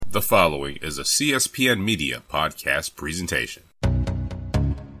The following is a CSPN Media podcast presentation.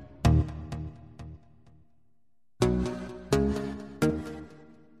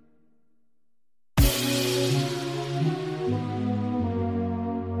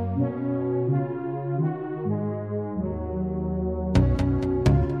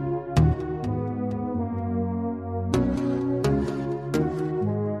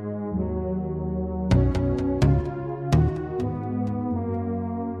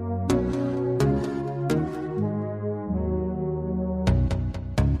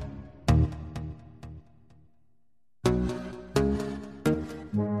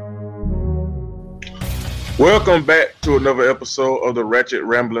 Welcome back to another episode of the Ratchet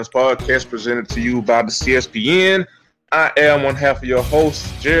Ramblings podcast presented to you by the CSPN. I am one half of your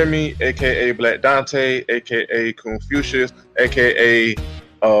host, Jeremy, aka Black Dante, aka Confucius, aka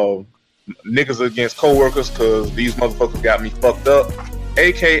niggas against coworkers because these motherfuckers got me fucked up,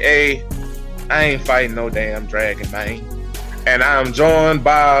 aka I ain't fighting no damn dragon, man. And I'm joined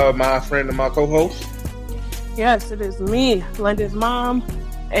by my friend and my co-host. Yes, it is me, London's mom,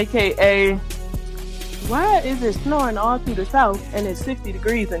 aka why is it snowing all through the South and it's 60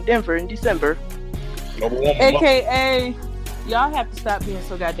 degrees in Denver in December? AKA, y'all have to stop being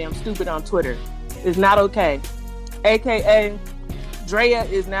so goddamn stupid on Twitter. It's not okay. AKA, Drea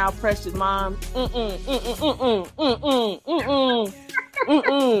is now Precious' mom. I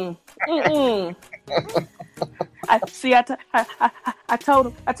told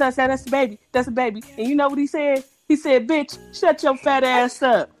him, I said, that's the baby. That's a baby. And you know what he said? He said, bitch, shut your fat ass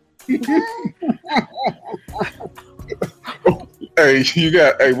up. We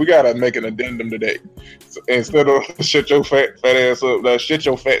gotta make an addendum today. So instead of shut your fat ass up, now shut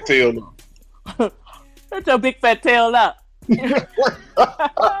your fat tail up. Shut your big fat tail up.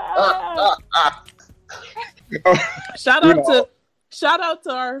 Shout out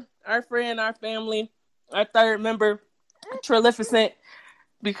to our friend, our family, our third member, Trilificent,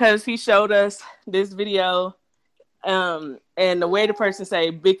 because he showed us this video. And the way the person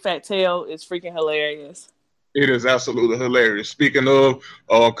say "big fat tail" is freaking hilarious. It is absolutely hilarious. Speaking of,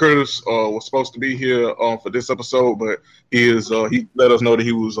 Curtis was supposed to be here for this episode, but he let us know that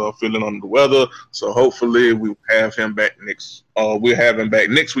he was feeling under the weather. So hopefully we'll have him back next. We'll have him back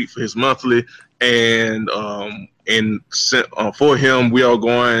next week for his monthly. And for him, we are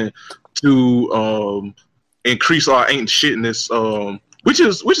going to increase our ain't shitness, which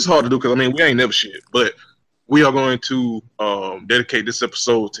is hard to do because we ain't never shit, but we are going to dedicate this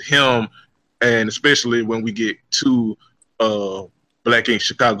episode to him, and especially when we get to Black Ink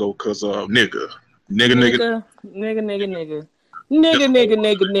Chicago, because nigga.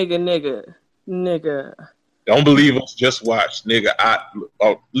 Don't believe us, just watch, nigga.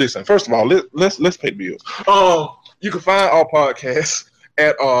 Listen. First of all, let's pay bills. You can find our podcast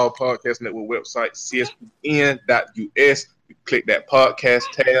at our podcast network website, cspn.us. You click that podcast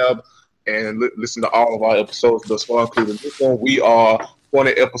tab and listen to all of our episodes thus far, including this one. We are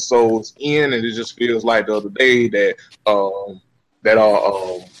 20 episodes in, and it just feels like the other day that one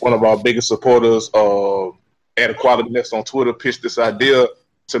of our biggest supporters at Equality Next on Twitter pitched this idea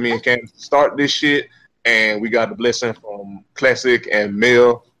to me and Candace to start this shit, and we got the blessing from Classic and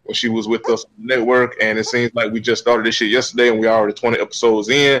Mel when she was with us on the network, and it seems like we just started this shit yesterday, and we are already 20 episodes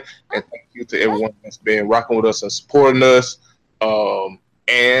in, and thank you to everyone that's been rocking with us and supporting us.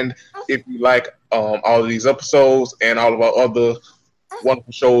 And if you like all of these episodes and all of our other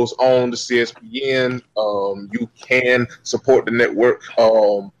wonderful shows on the CSPN, you can support the network.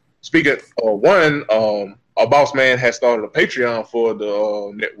 Speaking of one, our boss man has started a Patreon for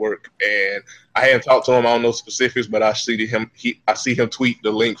the network, and I haven't talked to him. I don't know specifics, but I see him tweet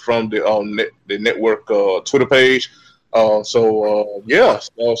the link from the network Twitter page. So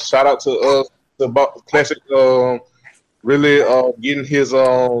shout out to Classic. Really getting his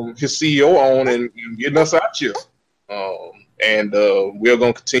CEO on and getting us out here, and we're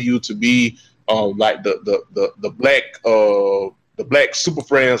gonna continue to be like the black super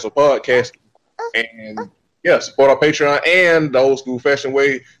friends of podcasting, and support our Patreon and the old school fashion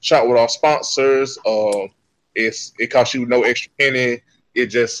way. Shop with our sponsors. It costs you no extra penny. It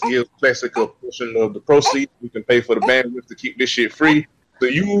just gives Classic a portion of the proceeds. You can pay for the bandwidth to keep this shit free, so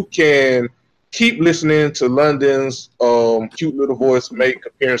you can keep listening to London's cute little voice make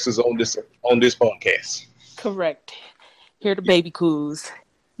appearances on this podcast. Correct. Hear the baby coos.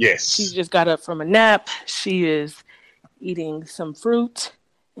 Yes. She just got up from a nap. She is eating some fruit,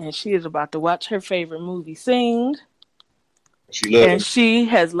 and she is about to watch her favorite movie, Sing. She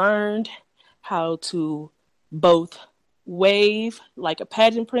has learned how to both wave like a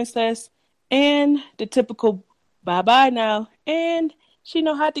pageant princess and the typical bye-bye now and She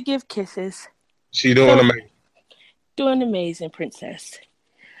know how to give kisses. She doing amazing. Doing amazing, princess.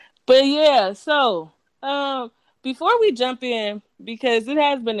 But yeah, so before we jump in, because it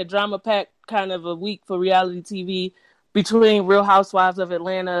has been a drama-packed kind of a week for reality TV between Real Housewives of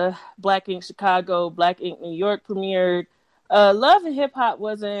Atlanta, Black Ink Chicago, Black Ink New York premiered. Love and Hip Hop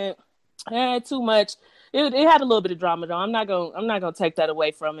wasn't too much. It had a little bit of drama though. I'm not gonna take that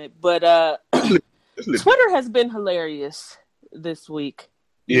away from it. But Twitter has been hilarious this week.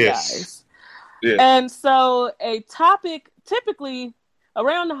 Yes. Guys. Yeah. And so a topic typically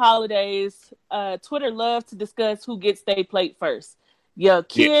around the holidays, Twitter loves to discuss who gets their plate first. Your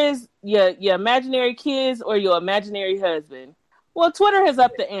kids, your imaginary kids, or your imaginary husband. Well, Twitter has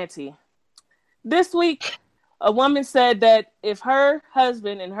upped the ante. This week, a woman said that if her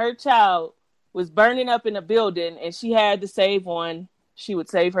husband and her child was burning up in a building and she had to save one, she would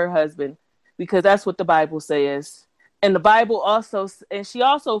save her husband because that's what the Bible says. And the Bible also, and she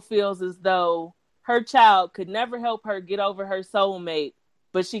also feels as though her child could never help her get over her soulmate,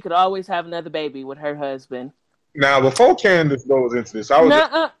 but she could always have another baby with her husband. Now, before Candace goes into this,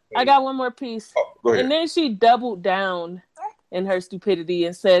 I got one more piece. Oh, go ahead. And then she doubled down in her stupidity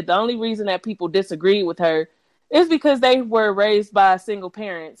and said the only reason that people disagreed with her is because they were raised by single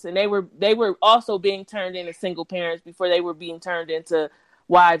parents, and they were also being turned into single parents before they were being turned into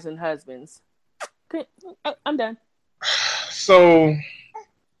wives and husbands. Okay, I'm done. So,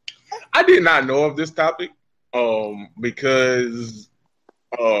 I did not know of this topic because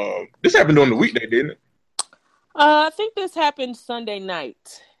this happened during the weekday, didn't it? I think this happened Sunday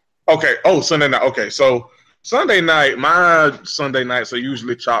night. Okay. Oh, Sunday night. Okay. So Sunday night, my Sunday nights are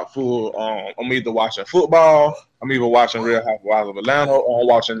usually chock full. I'm either watching football, I'm either watching Real Housewives of Atlanta, or I'm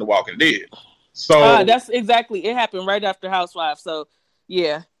watching The Walking Dead. So that's exactly, it happened right after Housewives. So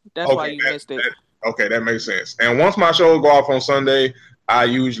yeah, that's why you missed it. That makes sense. And once my show go off on Sunday, I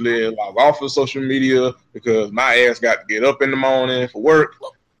usually log off of social media because my ass got to get up in the morning for work,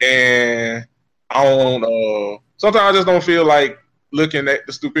 and I don't. Sometimes I just don't feel like looking at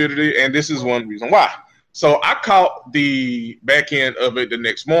the stupidity, and this is one reason why. So I caught the back end of it the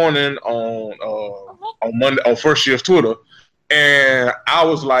next morning on Monday on First Shift Twitter, and I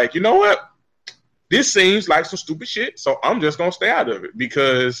was like, you know what? This seems like some stupid shit, so I'm just gonna stay out of it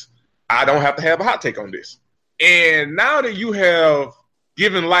because I don't have to have a hot take on this. And now that you have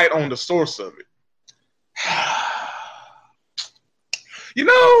given light on the source of it, you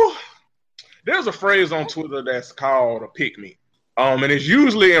know, there's a phrase on Twitter that's called a pick me. And it's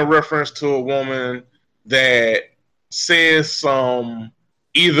usually in reference to a woman that says some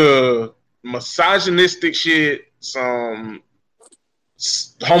either misogynistic shit, some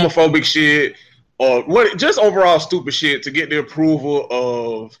homophobic shit, or what, just overall stupid shit to get the approval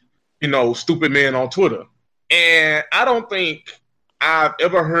of, you know, stupid men on Twitter. And I don't think I've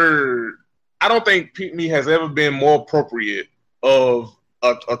ever heard, I don't think Pick Me has ever been more appropriate of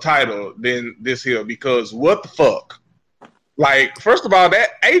a title than this here, because what the fuck? Like, first of all, that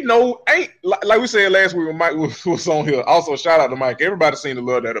ain't like we said last week when Mike was on here. Also, shout out to Mike. Everybody seemed to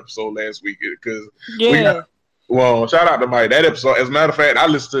love that episode last week because shout out to Mike. That episode, as a matter of fact, I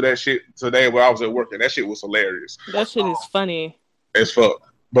listened to that shit today while I was at work, and that shit was hilarious. That shit is funny as fuck.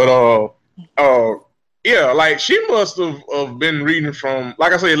 But yeah, like she must have been reading from,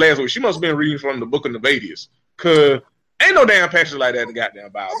 like I said last week, she must have been reading from the Book of Nevaeh, because ain't no damn passage like that in the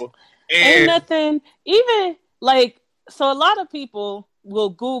goddamn Bible. And ain't nothing, even like, so a lot of people will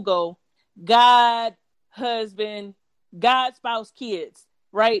Google God, husband, God, spouse, kids,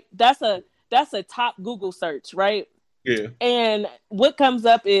 right? That's a top Google search, right? Yeah. And what comes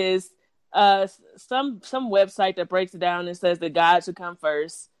up is some website that breaks it down and says that God should come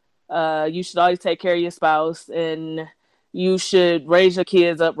first. You should always take care of your spouse, and you should raise your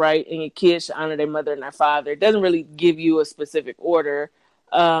kids upright, and your kids should honor their mother and their father. It doesn't really give you a specific order.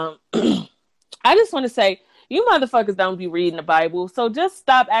 I just want to say, you motherfuckers don't be reading the Bible, so just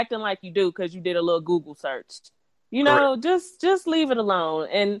stop acting like you do because you did a little Google search. You know, just leave it alone.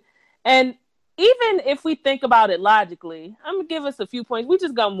 And even if we think about it logically, I'm gonna give us a few points. We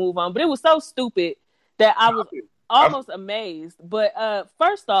just gonna move on. But it was so stupid that I was almost amazed. But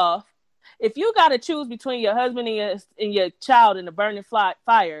first off, if you got to choose between your husband and your child in a burning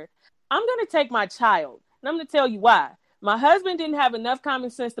fire, I'm going to take my child. And I'm going to tell you why. My husband didn't have enough common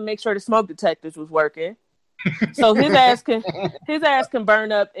sense to make sure the smoke detectors was working. So his ass can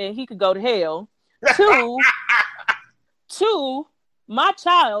burn up and he could go to hell. Two, my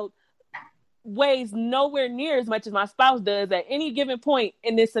child weighs nowhere near as much as my spouse does at any given point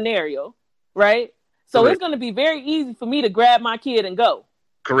in this scenario, right? So It's going to be very easy for me to grab my kid and go.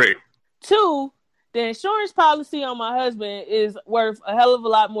 Correct. 2, the insurance policy on my husband is worth a hell of a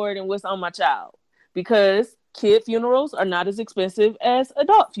lot more than what's on my child, because kid funerals are not as expensive as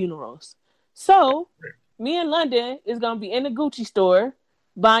adult funerals. So me and London is going to be in the Gucci store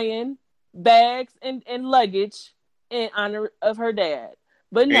buying bags and luggage in honor of her dad.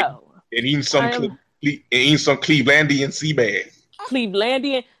 But no. And eating some Clevelandian sea bass.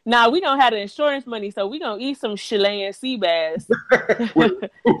 Clevelandian. Now we don't have the insurance money, so we gonna eat some Chilean sea bass with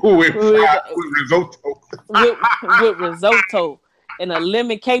risotto. with risotto and a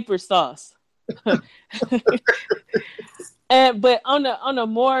lemon caper sauce. But on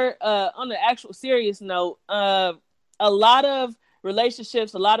the actual serious note, a lot of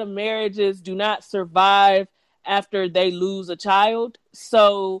relationships, a lot of marriages do not survive after they lose a child.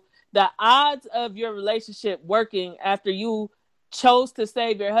 So the odds of your relationship working after you chose to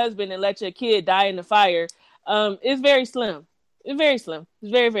save your husband and let your kid die in the fire is very slim. It's very slim.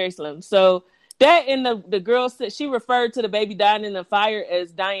 It's very, very slim. So that, and the girl said, she referred to the baby dying in the fire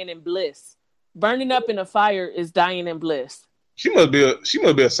as dying in bliss. Burning up in a fire is dying in bliss. She must be a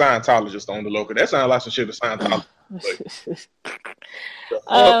Scientologist on the local. That sounds like some shit of Scientologist.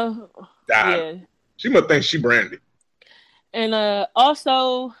 Yeah. She must think she Brandy. And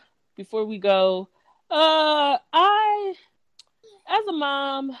also, before we go, as a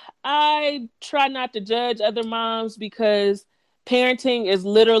mom, I try not to judge other moms, because parenting is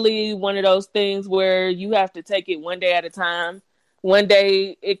literally one of those things where you have to take it one day at a time. One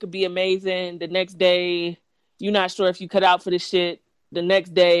day it could be amazing. The next day, you're not sure if you cut out for this shit. The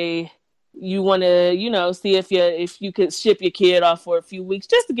next day, you want to, see if you could ship your kid off for a few weeks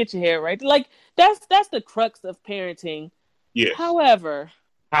just to get your hair right. Like that's the crux of parenting. Yes. However,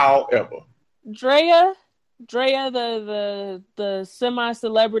 Drea, the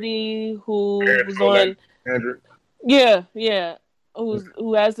semi-celebrity who was on Andrew. Yeah.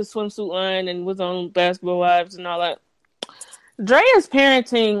 Who has the swimsuit line and was on Basketball Wives and all that. Drea's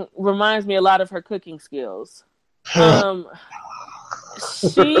parenting reminds me a lot of her cooking skills.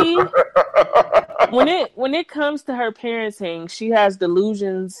 She when it comes to her parenting, she has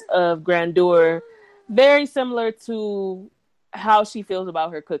delusions of grandeur, very similar to how she feels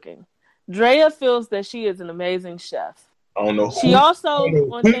about her cooking. Drea feels that she is an amazing chef. I don't know. She also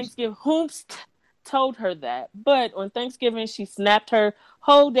on Thanksgiving, told her that, but on Thanksgiving she snapped her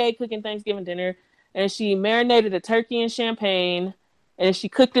whole day cooking Thanksgiving dinner, and she marinated a turkey in champagne, and she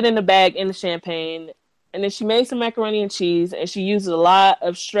cooked it in the bag in the champagne, and then she made some macaroni and cheese, and she used a lot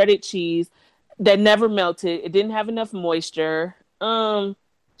of shredded cheese that never melted. It didn't have enough moisture.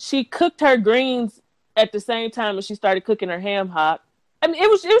 She cooked her greens at the same time as she started cooking her ham hock. I mean, it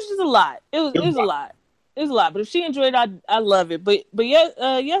was just a lot. It was a lot. It was a lot. But if she enjoyed it, I love it. But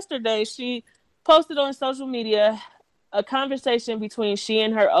yesterday she posted on social media a conversation between she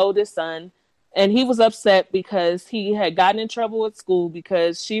and her oldest son, and he was upset because he had gotten in trouble at school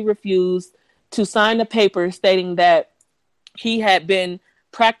because she refused to sign a paper stating that he had been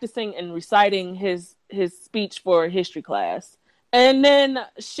practicing and reciting his speech for a history class. And then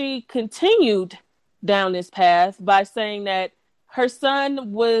she continued down this path by saying that her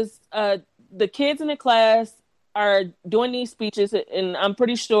son was, the kids in the class are doing these speeches, and I'm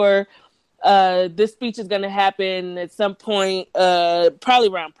pretty sure this speech is going to happen at some point, probably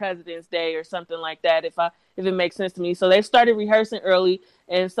around President's Day or something like that, if it makes sense to me. So they started rehearsing early,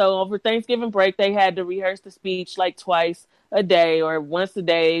 and so over Thanksgiving break, they had to rehearse the speech like twice a day or once a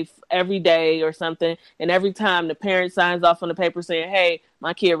day, every day or something. And every time the parent signs off on the paper saying, "Hey,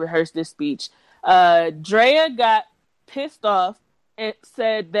 my kid rehearsed this speech." Drea got pissed off and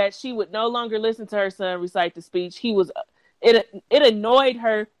said that she would no longer listen to her son recite the speech. It annoyed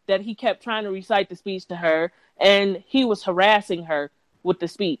her that he kept trying to recite the speech to her, and he was harassing her with the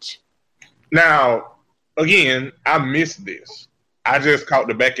speech. Now, again, I missed this. I just caught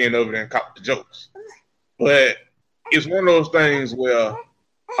the back end of it and caught the jokes. But it's one of those things where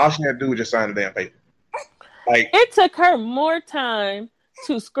all she had to do was just sign the damn paper. Like, it took her more time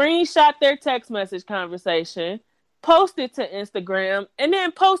to screenshot their text message conversation, post it to Instagram, and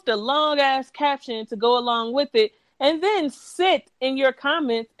then post a long ass caption to go along with it, and then sit in your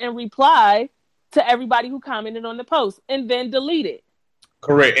comments and reply to everybody who commented on the post, and then delete it.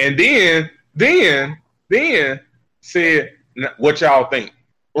 Correct. And then said, "What y'all think?"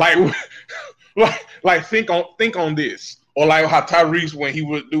 Like think on this, or like how Tyrese, when he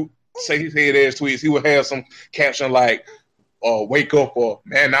would say his head ass tweets, he would have some caption like, "Wake up" or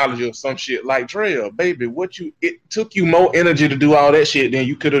 "Manology" or some shit. Like, Drea, baby, it took you more energy to do all that shit than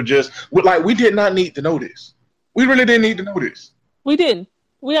you could have just. We did not need to know this. We really didn't need to know this. We didn't.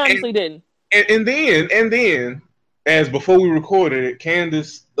 We honestly didn't. And then, as before we recorded it,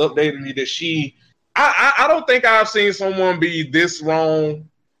 Candace updated me that she I don't think I've seen someone be this wrong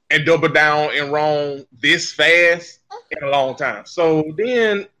and double down and wrong this fast in a long time. So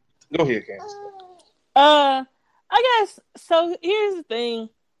then, go ahead, Candace. I guess so. Here's the thing: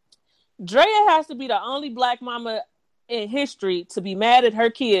 Drea has to be the only black mama in history to be mad at her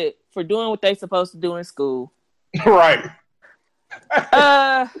kid for doing what they supposed to do in school. Right.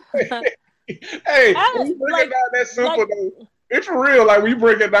 Uh, hey, when you break it down that simple, though, it's for real. Like, when you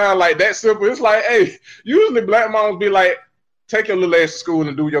break it down like that simple, it's like, hey, usually black moms be like, take your little ass to school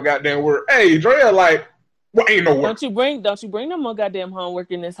and do your goddamn work. Hey, Drea, like, well, ain't no work. Don't you bring no more goddamn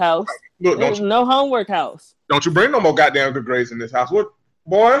homework in this house. Look, There's no homework house. Don't you bring no more goddamn good grades in this house. What,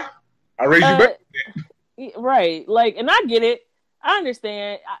 boy? I raised you back. Right. Like, and I get it. I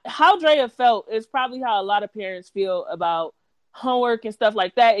understand. How Drea felt is probably how a lot of parents feel about homework and stuff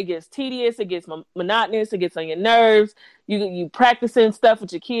like that. It gets tedious. It gets monotonous. It gets on your nerves. You practicing stuff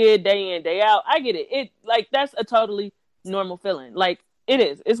with your kid day in, day out. I get it. It, like, that's a totally normal feeling. Like, it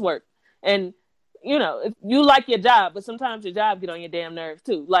is. It's work. And, you know, if you like your job, but sometimes your job get on your damn nerves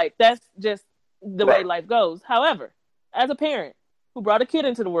too. Like, that's just the way life goes. However, as a parent who brought a kid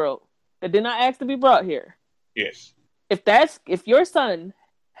into the world that did not ask to be brought here, yes, if your son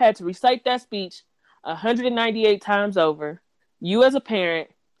had to recite that speech 198 times over, you as a parent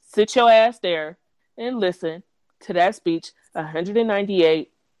sit your ass there and listen to that speech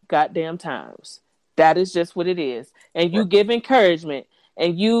 198 goddamn times. That is just what it is. And you give encouragement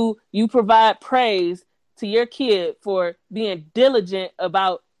and you provide praise to your kid for being diligent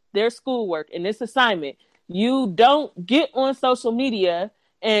about their schoolwork and this assignment. You don't get on social media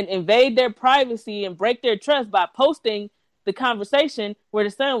and invade their privacy and break their trust by posting the conversation where the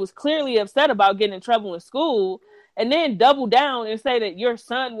son was clearly upset about getting in trouble in school, and then double down and say that your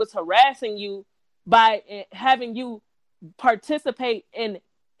son was harassing you by having you participate in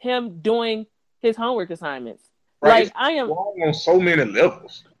him doing his homework assignments. Right. Like, I am wrong on so many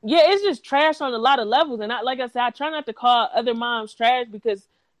levels. Yeah, it's just trash on a lot of levels. And like I said, I try not to call other moms trash because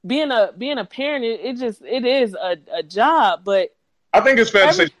being a parent, it is a job. But I think it's fair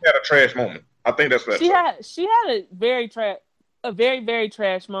to say she had a trash moment. I think that's fair. She had a very very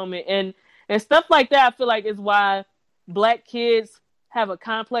trash moment, and stuff like that. I feel like is why black kids have a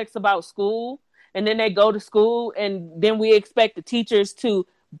complex about school, and then they go to school, and then we expect the teachers to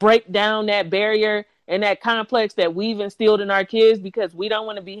break down that barrier and that complex that we've instilled in our kids because we don't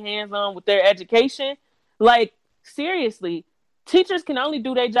want to be hands-on with their education. Like, seriously, teachers can only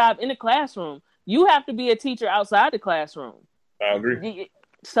do their job in the classroom. You have to be a teacher outside the classroom. I agree.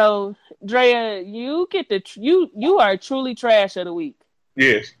 So, Drea, you are truly trash of the week.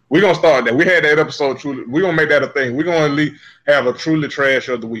 Yes, we're gonna start that. We had that episode. Truly, we're gonna make that a thing. We're gonna at least have a truly trash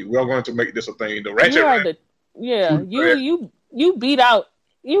of the week. We're going to make this a thing. The Ratchet. You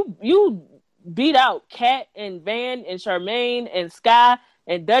beat out Kat and Van and Charmaine and Sky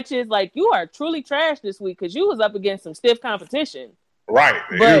and Duchess. Like, you are truly trash this week because you was up against some stiff competition. Right.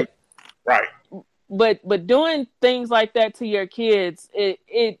 But doing things like that to your kids,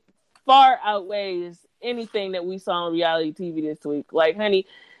 it far outweighs anything that we saw on reality TV this week. Like, honey,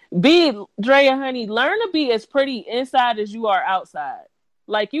 Drea, honey, learn to be as pretty inside as you are outside.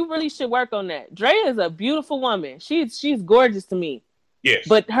 Like, you really should work on that. Drea is a beautiful woman. She's gorgeous to me. Yes.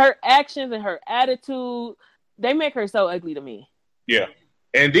 But her actions and her attitude, they make her so ugly to me. Yeah.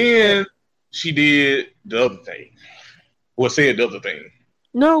 And then she did the other thing. Said the other thing.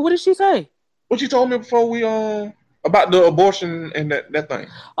 No, what did she say? What you told me before we about the abortion and that thing.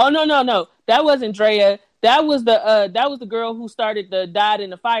 Oh no. That wasn't Drea. That was the girl who started the died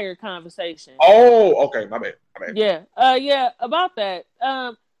in the fire conversation. Oh, okay, my bad. Yeah. About that.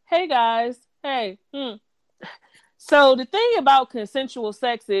 Hey guys. Hey. So the thing about consensual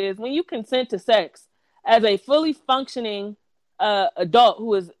sex is when you consent to sex as a fully functioning adult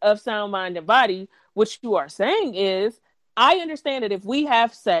who is of sound mind and body, what you are saying is, I understand that if we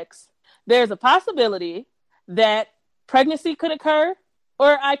have sex, there's a possibility that pregnancy could occur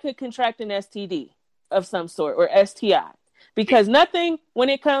or I could contract an STD of some sort or STI. Because nothing when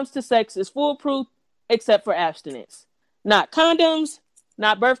it comes to sex is foolproof except for abstinence. Not condoms,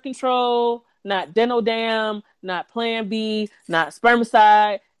 not birth control, not dental dam, not Plan B, not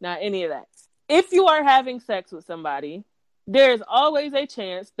spermicide, not any of that. If you are having sex with somebody, there's always a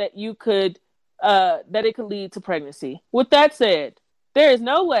chance that you could that it could lead to pregnancy. With that said, there is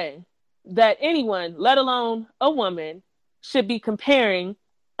no way that anyone, let alone a woman, should be comparing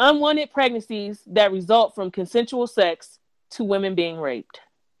unwanted pregnancies that result from consensual sex to women being raped.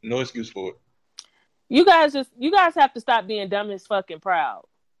 No excuse for it. You guys have to stop being dumb as fucking proud.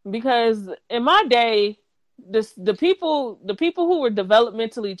 Because in my day, the people who were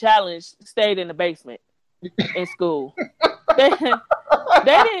developmentally challenged stayed in the basement in school. They didn't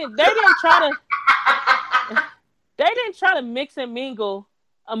try to mix and mingle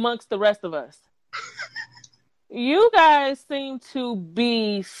amongst the rest of us. You guys seem to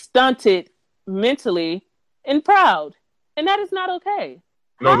be stunted mentally and proud, and that is not okay.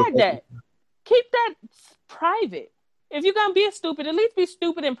 Hide that. Keep that private. If you're gonna be stupid, at least be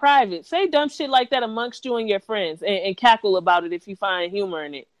stupid in private. Say dumb shit like that amongst you and your friends, and cackle about it if you find humor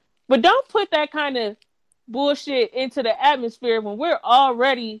in it. But don't put that kind of bullshit into the atmosphere when we're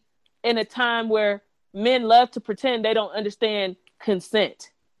already in a time where men love to pretend they don't understand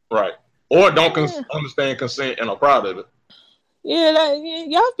consent. Right. Or don't understand consent and are proud of it. Yeah,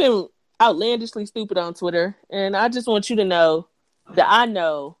 y'all been outlandishly stupid on Twitter. And I just want you to know that I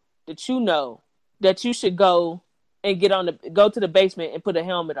know that you know that you should go and go to the basement and put a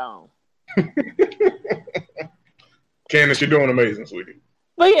helmet on. Candace, you're doing amazing, sweetie.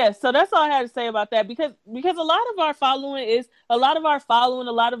 But yeah, so that's all I had to say about that because a lot of our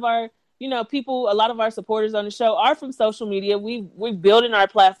people, a lot of our supporters on the show are from social media. We're building our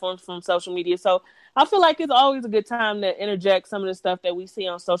platforms from social media. So I feel like it's always a good time to interject some of the stuff that we see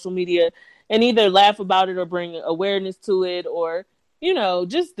on social media and either laugh about it or bring awareness to it or,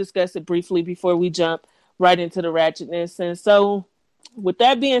 just discuss it briefly before we jump right into the ratchetness. And so with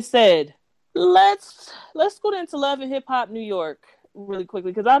that being said, let's go into Love and Hip Hop New York really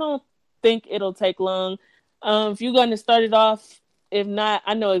quickly because I don't think it'll take long. If you're going to start it off, if not,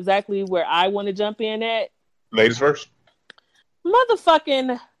 I know exactly where I want to jump in at. Ladies first.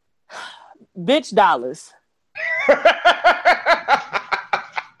 Motherfucking bitch dollars.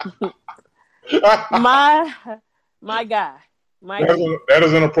 my guy. That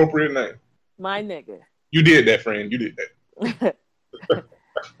is an appropriate name. My nigga. You did that, friend. You did that.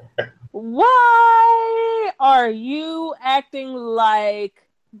 Why are you acting like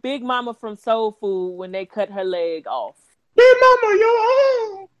Big Mama from Soul Food when they cut her leg off? Big Mama, you're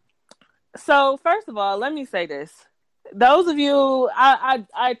home. So, first of all, let me say this. Those of you,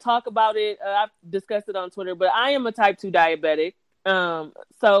 I talk about it, I've discussed it on Twitter, but I am a type 2 diabetic.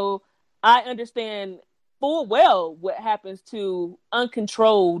 So I understand full well what happens to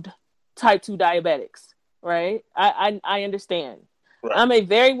uncontrolled type 2 diabetics, right? I understand. Right. I'm a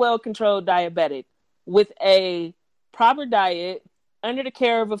very well-controlled diabetic with a proper diet, under the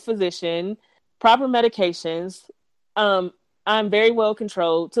care of a physician, proper medications. I'm very well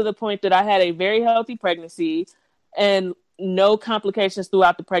controlled to the point that I had a very healthy pregnancy and no complications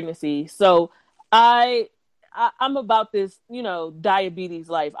throughout the pregnancy. So I'm about this, diabetes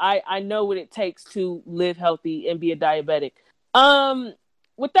life. I know what it takes to live healthy and be a diabetic.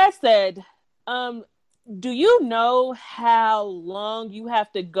 With that said, do you know how long you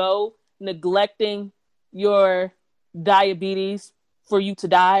have to go neglecting your diabetes for you to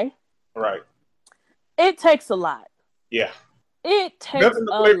die? Right. It takes a lot. Yeah. It takes a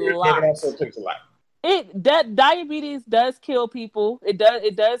lot. It also takes a lot. That diabetes does kill people. It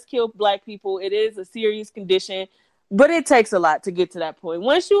does kill Black people. It is a serious condition, but it takes a lot to get to that point.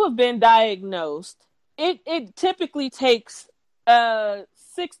 Once you have been diagnosed, it typically takes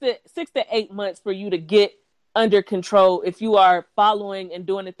 6 to 8 months for you to get under control if you are following and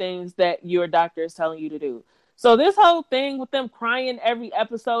doing the things that your doctor is telling you to do. So this whole thing with them crying every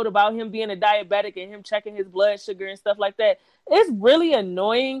episode about him being a diabetic and him checking his blood sugar and stuff like that, it's really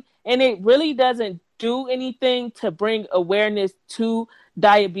annoying, and it really doesn't do anything to bring awareness to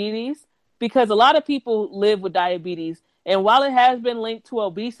diabetes because a lot of people live with diabetes. And while it has been linked to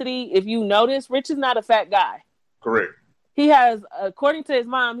obesity, if you notice, Rich is not a fat guy. Correct. He has, according to his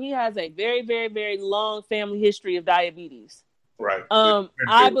mom, he has a very, very, very long family history of diabetes. Right.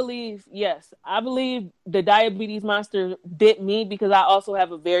 I believe the diabetes monster bit me because I also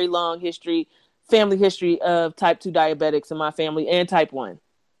have a very long family history of type 2 diabetics in my family and type 1.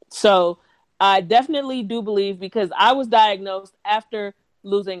 So I definitely do believe because I was diagnosed after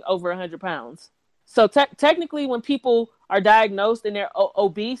losing over 100 pounds. So technically when people are diagnosed and they're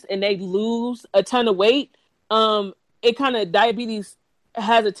obese and they lose a ton of weight, diabetes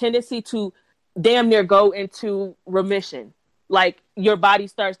has a tendency to damn near go into remission. Like your body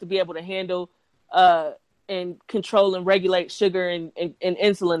starts to be able to handle and control and regulate sugar and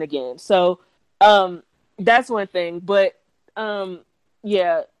insulin again. So that's one thing. But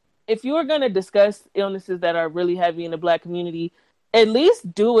if you're going to discuss illnesses that are really heavy in the Black community, at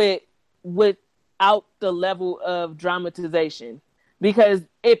least do it without the level of dramatization because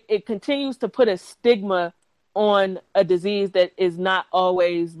it continues to put a stigma on a disease that is not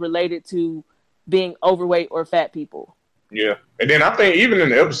always related to being overweight or fat people. Yeah. And then I think even in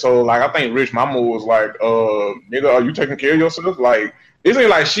the episode, like I think Rich Mama was like, nigga, are you taking care of yourself? Like it seemed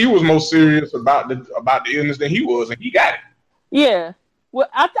like she was more serious about the illness than he was, and he got it. Yeah. Well,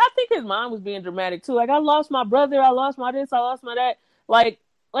 I think his mom was being dramatic too. Like, I lost my brother, I lost my this, I lost my that. Like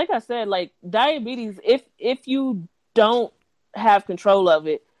I said, like diabetes, if you don't have control of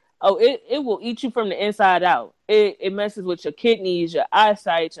it, it will eat you from the inside out. It messes with your kidneys, your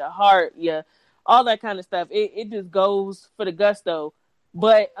eyesight, your heart, your all that kind of stuff. It just goes for the gusto.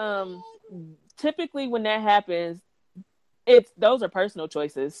 But typically when that happens, those are personal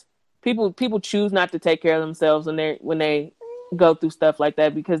choices. People choose not to take care of themselves when they go through stuff like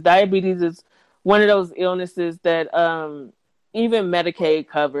that, because diabetes is one of those illnesses that even Medicaid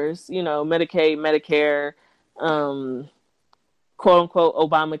covers. You know, Medicaid, Medicare, quote unquote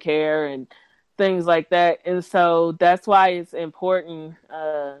Obamacare, and things like that. And so that's why it's important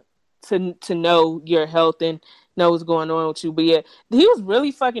to know your health and know what's going on with you. But yeah, he was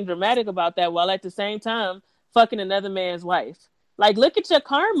really fucking dramatic about that, while at the same time fucking another man's wife. Like, look at your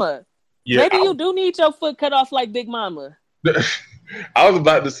karma. Yeah, maybe you do need your foot cut off like Big Mama. I was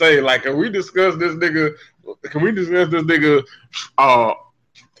about to say, like, can we discuss this nigga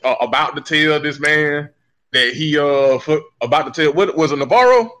about to tell this man that he about to tell, what was it,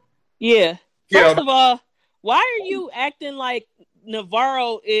 Navarro? Yeah. First of all, why are you acting like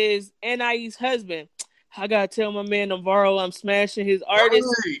Navarro is Anais' husband? I gotta tell my man Navarro I'm smashing his artist.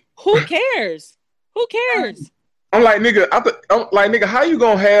 Right. Who cares? Who cares? I'm like, nigga, how you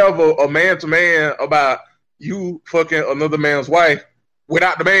gonna have a man to man about you fucking another man's wife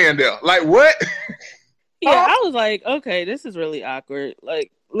without the man there? Like, what? Yeah, I was like, okay, this is really awkward.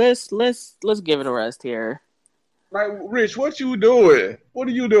 Like, let's give it a rest here. Like, Rich, what you doing? What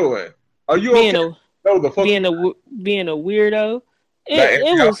are you doing? Are you being being a weirdo? It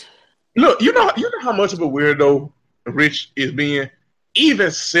was. Look, you know how much of a weirdo Rich is being. Even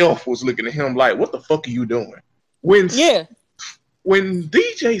Self was looking at him like, "What the fuck are you doing?" When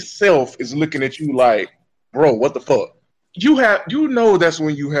DJ Self is looking at you like, "Bro, what the fuck?" You know that's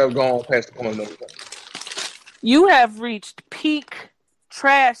when you have gone past the point of no return. You have reached peak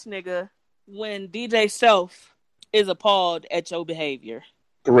trash, nigga, when DJ Self is appalled at your behavior.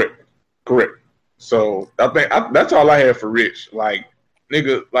 Correct. So I think that's all I have for Rich. Like,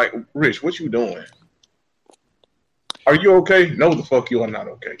 nigga, like, Rich, what you doing? Are you okay? No, the fuck you are not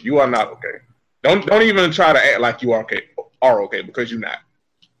okay. You are not okay. Don't even try to act like you are okay, because you're not.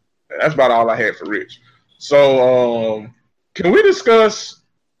 That's about all I had for Rich. So can we discuss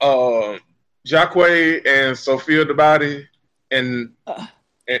Jacquay and Sophia Dabadi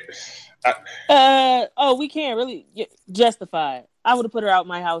we can't really justify it. I would have put her out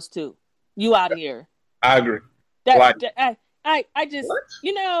my house too. You out of here. I agree. I just, what?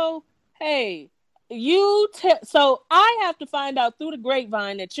 You know, hey, so I have to find out through the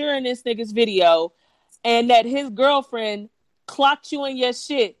grapevine that you're in this nigga's video and that his girlfriend clocked you in your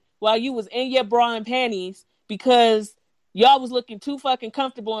shit while you was in your bra and panties because y'all was looking too fucking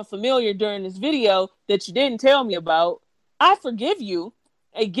comfortable and familiar during this video that you didn't tell me about. I forgive you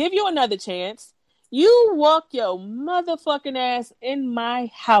and give you another chance. You walk your motherfucking ass in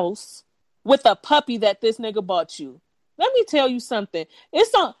my house with a puppy that this nigga bought you. Let me tell you something.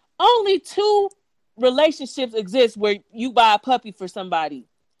 It's only two relationships exist where you buy a puppy for somebody.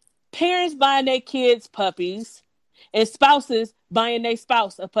 Parents buying their kids puppies and spouses buying their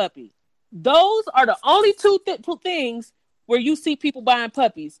spouse a puppy. Those are the only two things where you see people buying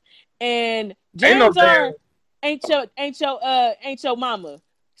puppies. And James ain't your mama.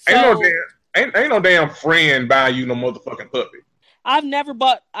 So, ain't no damn friend buying you no motherfucking puppy. I've never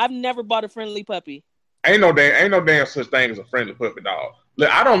bought a friendly puppy. Ain't no damn such thing as a friendly puppy, dog. Look,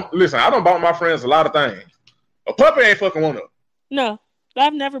 I don't bought my friends a lot of things. A puppy ain't fucking one of them. No,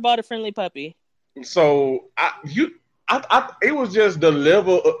 I've never bought a friendly puppy. So it was just the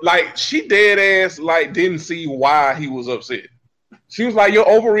level of, like, she dead ass like didn't see why he was upset. She was like, "You're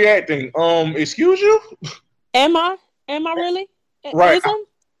overreacting." Excuse you? Am I really? Right.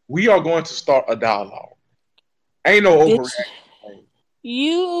 We are going to start a dialogue. Ain't no overreacting.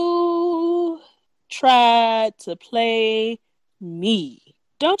 You tried to play me.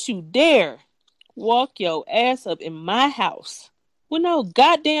 Don't you dare walk your ass up in my house with no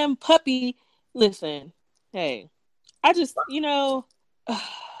goddamn puppy. Listen, hey, I just,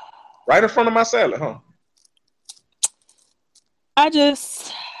 right in front of my salad, huh?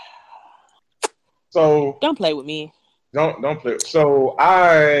 So don't play with me. Don't play. So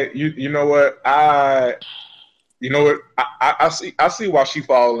you know what? I see why she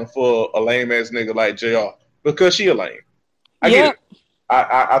falling for a lame ass nigga like JR, because she a lame. I get it.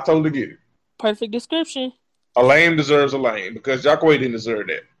 I totally get it. Perfect description. A lame deserves a lame because Jacquay didn't deserve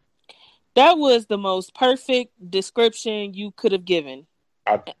that. That was the most perfect description you could have given.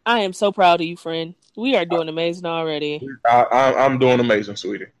 I am so proud of you, friend. We are doing amazing already. I'm doing amazing,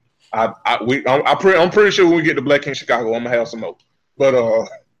 sweetie. I'm pretty sure when we get to Black King Chicago, I'm gonna have some more. But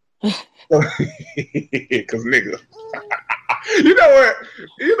because nigga, you know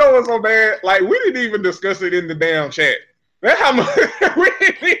what's so bad? Like we didn't even discuss it in the damn chat. That's how much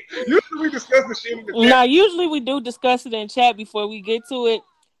usually we discuss the shit in the chat. Now, usually we do discuss it in chat before we get to it,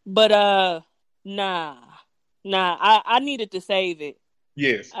 but nah. I needed to save it.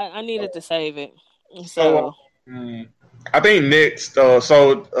 Yes, I needed to save it. So I think next.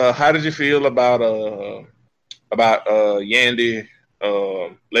 How did you feel about Yandy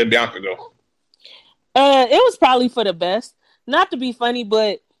letting Bianca go? It was probably for the best. Not to be funny,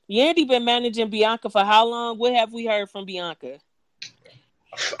 but Yandy been managing Bianca for how long? What have we heard from Bianca?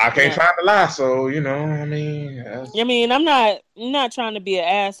 I can't find the lie, so I mean, I'm not trying to be an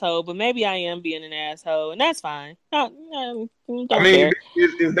asshole, but maybe I am being an asshole, and that's fine. Don't care.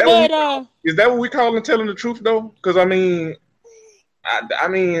 Is that what we call telling the truth though? Because I'm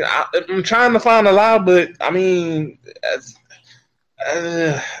trying to find a lie, but I mean,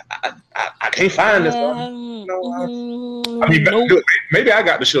 I can't find this. Nope. Maybe I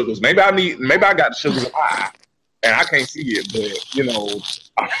got the sugars. Maybe I got the sugars of high, and I can't see it. But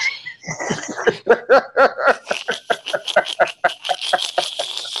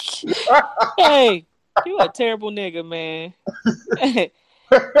hey, you a terrible nigga, man. Hey,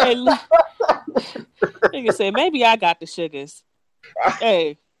 nigga said maybe I got the sugars.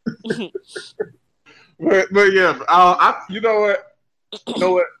 Hey, but yeah, you know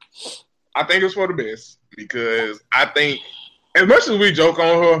what? I think it's for the best because I think, as much as we joke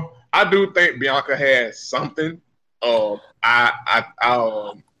on her, I do think Bianca has something. I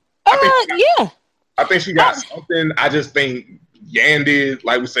think she got something. I just think Yandy,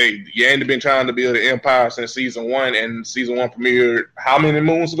 like we say, Yandy been trying to build an empire since season 1, and season 1 premiered how many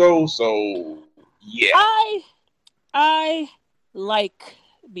moons ago? So yeah, I like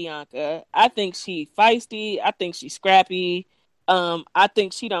Bianca. I think she feisty. I think she's scrappy. I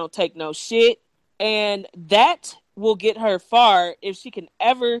think she don't take no shit, and that will get her far if she can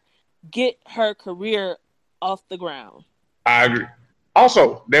ever get her career off the ground. I agree.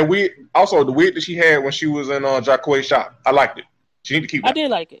 Also, the wig that she had when she was in Jacquay's shop, I liked it. She need to keep that. I did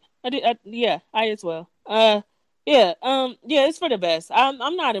like it. I as well. It's for the best.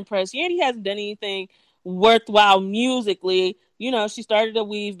 I'm not impressed. Yandy hasn't done anything worthwhile musically. She started a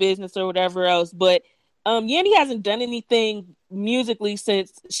weave business or whatever else, but Yandy hasn't done anything musically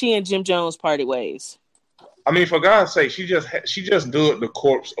since she and Jim Jones parted ways. I mean, for God's sake, she just dug the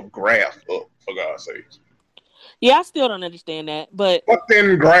corpse of Graf up. For God's sake. Yeah, I still don't understand that, but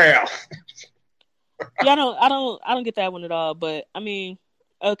fucking Graf. Yeah, I don't get that one at all. But I mean,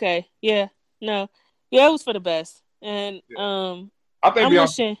 okay, yeah, no, yeah, it was for the best, and I think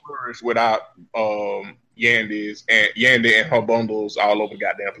Beyonce flourished without Yandy and her bundles all over the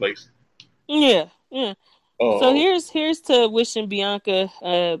goddamn place. Yeah. So here's to wishing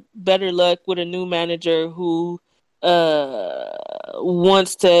Bianca better luck with a new manager who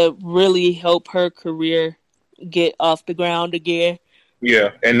wants to really help her career get off the ground again.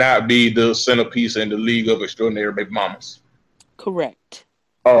 Yeah, and not be the centerpiece in the League of Extraordinary Baby Mamas. Correct.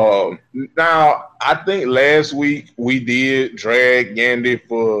 Now, I think last week we did drag Yandy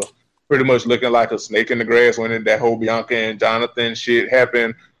for pretty much looking like a snake in the grass when that whole Bianca and Jonathan shit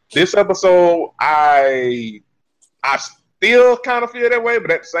happened. This episode, I still kind of feel that way,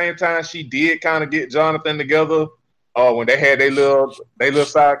 but at the same time, she did kind of get Jonathan together when they had their little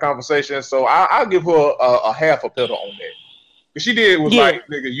side conversation. So I'll give her a half a pedal on that. Cause she did was like,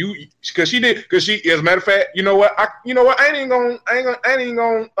 nigga, cause she as a matter of fact, you know what, I ain't even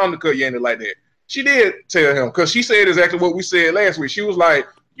gonna undercut Yandy like that. She did tell him, cause she said exactly what we said last week. She was like,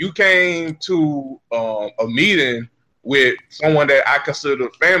 you came to a meeting with someone that I consider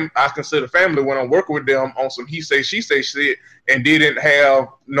family when I'm working with them on some he say she say shit and didn't have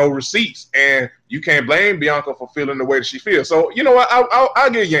no receipts, and you can't blame Bianca for feeling the way that she feels. So you know what, I'll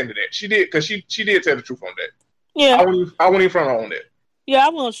give Yandy that. She did, cause she did tell the truth on that. Yeah, I wouldn't even front on that. Yeah, I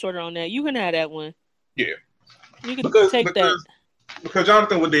went shorter on that. You can have that one. Yeah, you can take that because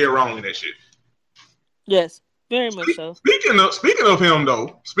Jonathan was dead wrong in that shit. Yes, very much so. Speaking of him,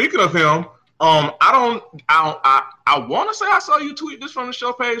 I want to say I saw you tweet this from the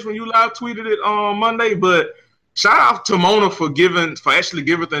show page when you live tweeted it on Monday, but shout out to Mona for actually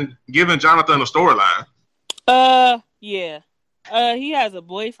giving Jonathan a storyline. Yeah. He has a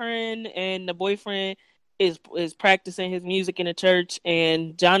boyfriend, and the boyfriend is practicing his music in the church,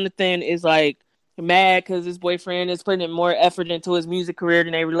 and Jonathan is like mad because his boyfriend is putting in more effort into his music career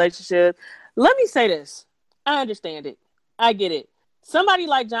than a relationship. Let me say this. I understand it. I get it. Somebody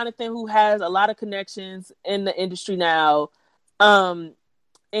like Jonathan who has a lot of connections in the industry now, and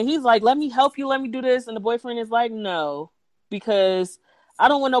he's like, let me help you, let me do this. And the boyfriend is like, no, because I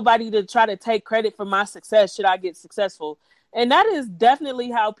don't want nobody to try to take credit for my success should I get successful. And that is definitely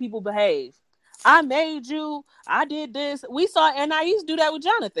how people behave. I made you, I did this. We saw Anais do that with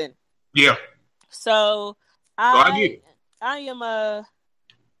Jonathan. Yeah. So I'm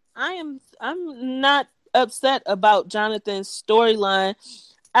not upset about Jonathan's storyline.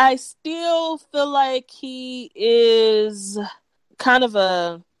 I still feel like he is kind of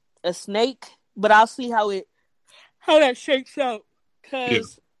a snake, but I'll see how that shakes out,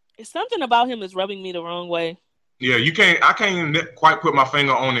 because something about him is rubbing me the wrong way. Yeah, I can't quite put my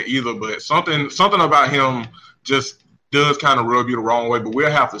finger on it either, but something about him just does kind of rub you the wrong way. But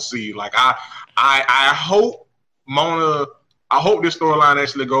we'll have to see. Like I hope this storyline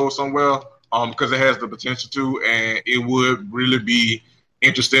actually goes somewhere, because it has the potential to, and it would really be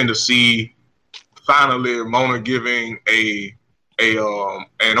interesting to see finally Mona giving an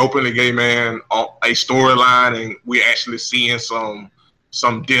openly gay man a storyline, and we actually seeing some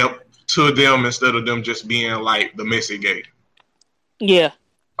depth to them instead of them just being like the messy gay. Yeah.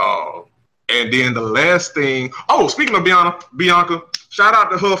 And then the last thing. Oh, speaking of Bianca, shout out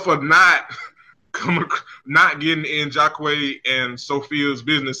to her for not getting in Jacqueline and Sophia's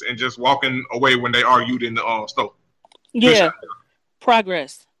business and just walking away when they argued in the store. Yeah.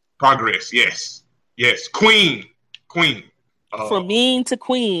 Progress. Yes. Queen. From mean to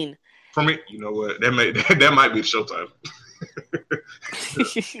queen. From it, you know what? That might be the show title.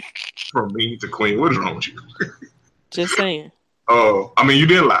 From mean to queen. What is wrong with you? Just saying. I mean, you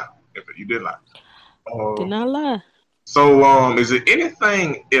didn't lie. You did lie. Did not lie. So, is there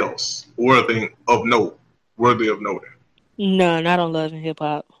anything else worthy of noting? No, not on Love and Hip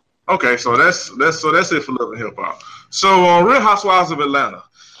Hop. Okay, so that's it for Love and Hip Hop. So, Real Housewives of Atlanta.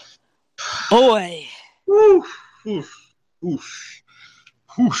 Boy. Oof.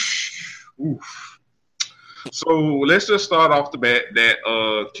 So let's just start off the bat that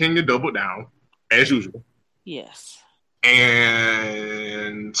Kenya doubled down as usual. Yes.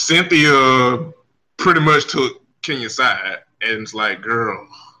 And Cynthia pretty much took Kenya's side and it's like, girl,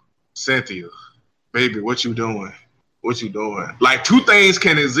 Cynthia, baby, what you doing? Like, two things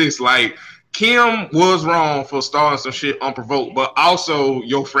can exist. Like, Kim was wrong for starting some shit unprovoked, but also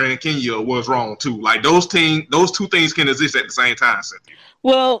your friend Kenya was wrong too. Like, those two things can exist at the same time, Cynthia.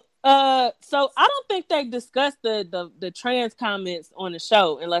 Well, so I don't think they discussed the trans comments on the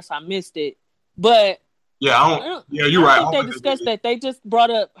show unless I missed it. But you're right. I don't think they discussed that. They just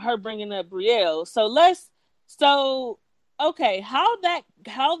brought up her bringing up Brielle. Okay, how that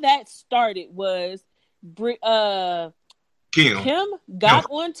started was Kim got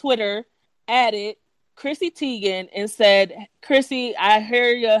on Twitter, added Chrissy Teigen, and said, Chrissy, I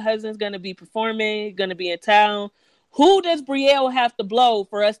hear your husband's going to be performing, going to be in town. Who does Brielle have to blow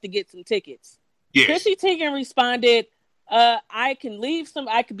for us to get some tickets? Yes. Chrissy Teigen responded, I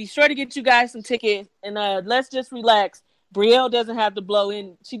could be sure to get you guys some tickets, and let's just relax. Brielle doesn't have to blow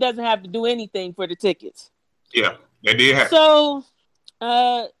in. She doesn't have to do anything for the tickets. Yeah, that did happen. So,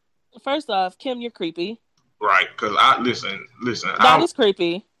 first off, Kim, you're creepy. Right, because listen. That is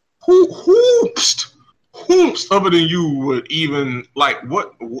creepy. Whoops other than you would even, like,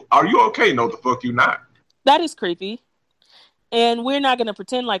 what? Are you okay? No, the fuck you not. That is creepy. And we're not going to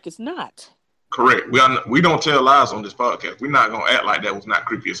pretend like it's not. Correct. We don't tell lies on this podcast. We're not going to act like that was not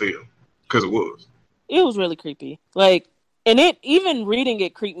creepy as hell. Because it was. It was really creepy. Like, and even reading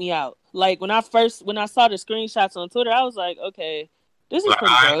it creeped me out. Like, when I saw the screenshots on Twitter, I was like, okay, this is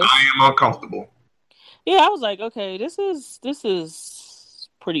pretty gross. I am uncomfortable. Yeah, I was like, okay, this is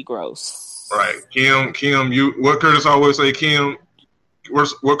pretty gross. Right. Kim, what Curtis always say, Kim,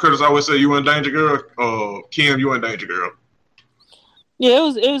 what Curtis always say, you in danger, girl? Kim, you in danger, girl.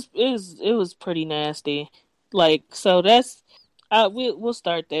 Yeah, it was pretty nasty. Like, so that's we'll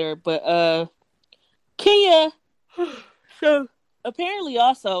start there. But Kenya, so apparently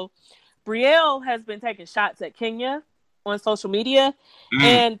also Brielle has been taking shots at Kenya on social media,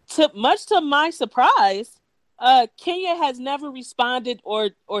 and much to my surprise, Kenya has never responded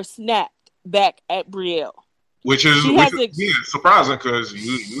or snapped back at Brielle. Which is surprising because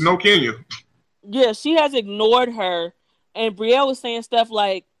you know Kenya. Yeah, she has ignored her, and Brielle was saying stuff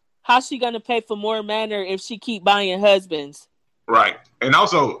like, "How's she gonna pay for more manner if she keep buying husbands?" Right, and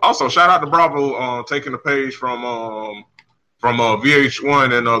also shout out to Bravo taking the page from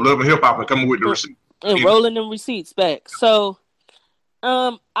VH1 and Love and Hip Hop and coming with the receipts and rolling them receipts back. So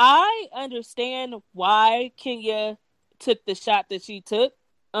I understand why Kenya took the shot that she took.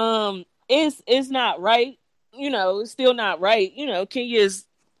 It's not right. It's still not right. Kenya's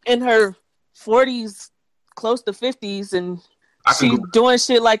in her 40s, close to 50s, and she's doing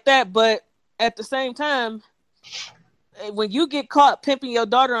shit like that. But at the same time, when you get caught pimping your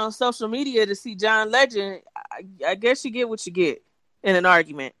daughter on social media to see John Legend, I guess you get what you get in an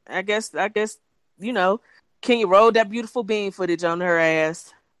argument. I guess, Kenya rolled that beautiful bean footage on her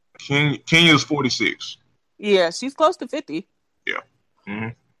ass. Kenya's 46. Yeah, she's close to 50. Yeah. Mm-hmm.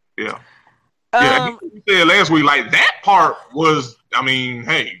 Yeah. You said last week, like, that part was,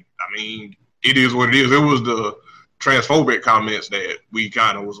 it is what it is. It was the transphobic comments that we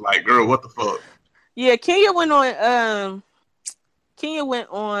kind of was like, girl, what the fuck? Yeah, Kenya went on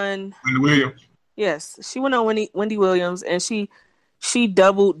Wendy Williams. Yes, she went on Wendy Williams, and she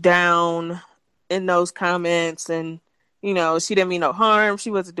doubled down in those comments, and she didn't mean no harm.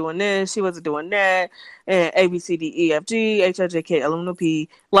 She wasn't doing this, she wasn't doing that, and A B C D E F G H I J K L M N O P,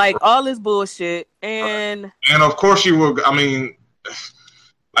 like all this bullshit. And of course she will. I mean,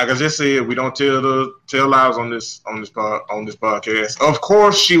 like I just said, we don't tell lies on this podcast. Of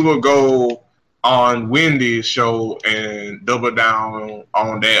course she will go on Wendy's show and double down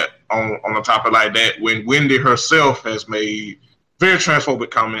on that on a topic like that when Wendy herself has made very transphobic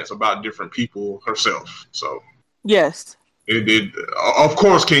comments about different people herself. So yes, it did. Of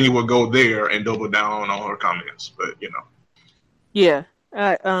course, Kenya would go there and double down on her comments, but yeah,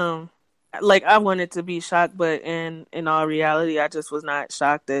 I wanted to be shocked, but in all reality, I just was not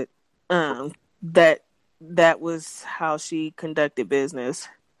shocked that that was how she conducted business.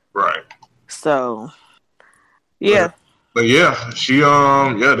 Right. So, yeah. But yeah, she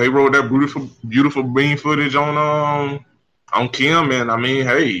they rolled that beautiful bean footage on Kim, and I mean,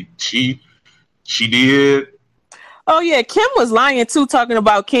 hey, she did. Oh yeah, Kim was lying too, talking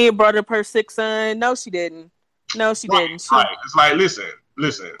about Kim brought up her sick son. No, she didn't. Right. Didn't. Right. It's like, listen.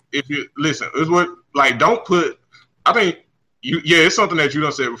 If you listen, it's what, like, don't put. I think it's something that you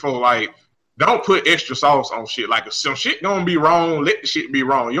done said before. Like, don't put extra sauce on shit. Like, if some shit gonna be wrong, let the shit be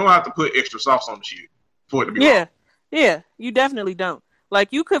wrong. You don't have to put extra sauce on the shit for it to be wrong. Yeah, you definitely don't.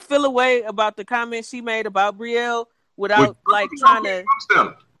 Like, you could feel a way about the comment she made about Brielle without trying to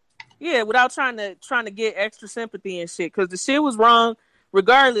get extra sympathy and shit. Because the shit was wrong.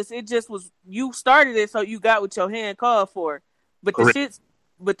 Regardless, it just was, you started it, so you got what your hand called for. But the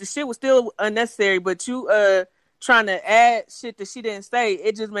shit was still unnecessary. But you trying to add shit that she didn't say,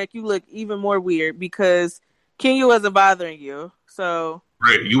 it just make you look even more weird because Kenya wasn't bothering you. So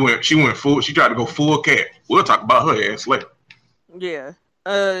right, she tried to go full cat. We'll talk about her ass later. Yeah.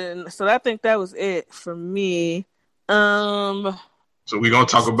 So I think that was it for me. So we're gonna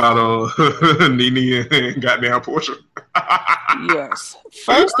talk about Nene and goddamn Portia. Yes.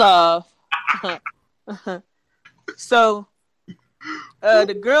 First off, so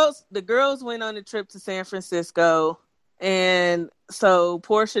the girls went on a trip to San Francisco, and so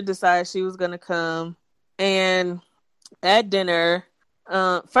Portia decided she was gonna come. And at dinner,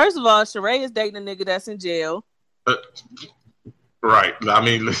 first of all, Sheree is dating a nigga that's in jail. Right. I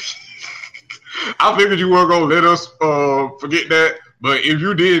mean, I figured you weren't gonna let us forget that, but if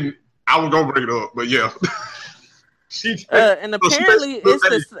you didn't, I was gonna bring it up. But yeah. And apparently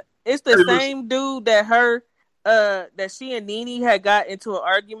it's the same dude that she and Nene had got into an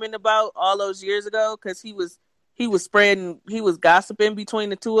argument about all those years ago, because he was gossiping between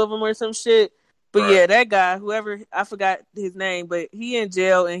the two of them or some shit. But right. Yeah, that guy, whoever, I forgot his name, but he in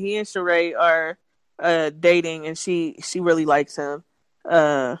jail and he and Sheree are dating, and she really likes him.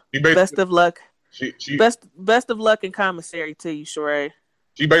 Best of luck. Best of luck in commissary to you, Sheree.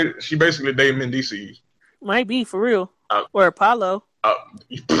 She basically dating Mendici. Might be, for real. Or Apollo.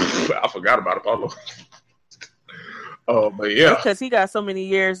 I forgot about Apollo. But yeah, because he got so many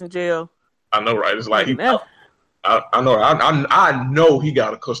years in jail. I know, right? It's like I know. I know he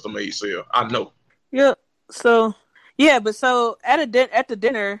got a custom made cell. I know. Yeah. So yeah, but so at the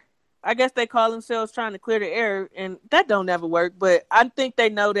dinner, I guess they call themselves trying to clear the air, and that don't never work. But I think they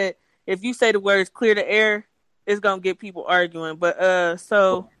know that if you say the words "clear the air," it's gonna get people arguing. But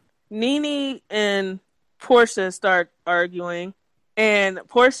so Nene and Portia start arguing, and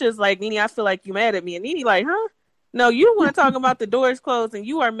Portia's like, "Nene, I feel like you mad at me," and Nene like, "Huh? No, you the one talking about the doors closed, and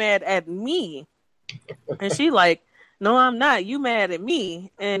you are mad at me." And she like, "No, I'm not. You mad at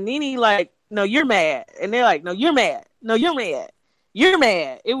me." And Nene like, "No, you're mad." And they're like, "No, you're mad. No, you're mad. You're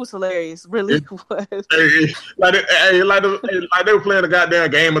mad." It was hilarious. Really was. Like they were playing a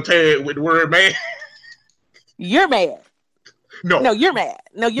goddamn game of tag with the word "man." You're mad. No, you're mad.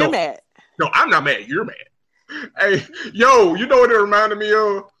 No, you're mad. No, I'm not mad. You're mad. Hey, yo, you know what it reminded me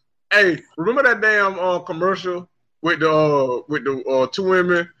of? Hey, remember that damn commercial with the two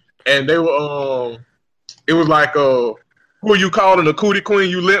women, and they were it was like who you calling the cootie queen?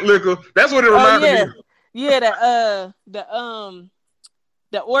 You lint liquor. That's what it reminded me of. Yeah,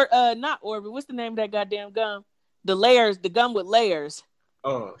 not Orbit. What's the name of that goddamn gum? The layers, the gum with layers.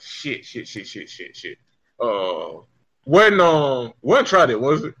 Oh shit. Wasn't tried it,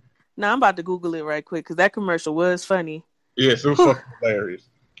 was it? Now I'm about to Google it right quick because that commercial was funny. Yes, it was fucking hilarious.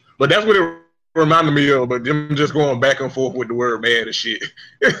 But that's what it reminded me of. But them just going back and forth with the word "man" and shit.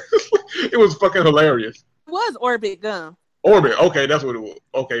 It was fucking hilarious. It was Orbit gum. Orbit. Okay, that's what it was.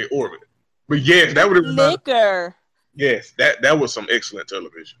 Okay, Orbit. But yes, that would have liquor. Yes, that was some excellent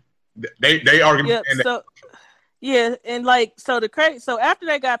television. They argued. Yep. So yeah, and like so after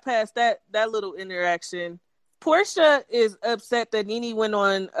they got past that little interaction, Portia is upset that Nene went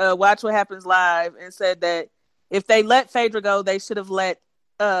on Watch What Happens Live and said that if they let Phaedra go, they should have let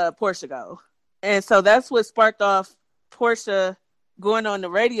Portia go. And so that's what sparked off Portia going on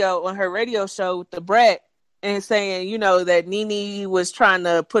her radio show with the Brat and saying, you know, that Nene was trying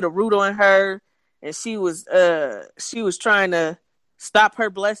to put a root on her and she was trying to stop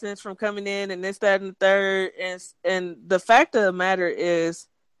her blessings from coming in and this, that, and the third. And the fact of the matter is,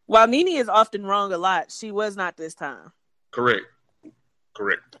 while Nene is often wrong a lot, she was not this time. Correct.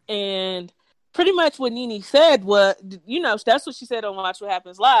 And pretty much what Nene said was, you know, that's what she said on Watch What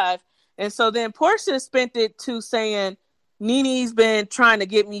Happens Live. And so then Portia spent it to saying, Nene's been trying to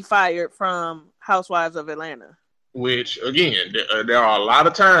get me fired from Housewives of Atlanta. Which, again, there are a lot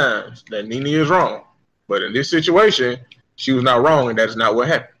of times that Nene is wrong. But in this situation, she was not wrong, and that is not what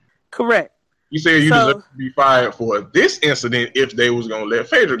happened. Correct. You said you deserve to be fired for this incident if they was going to let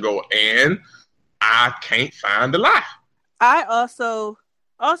Phaedra go, and I can't find the lie. I also,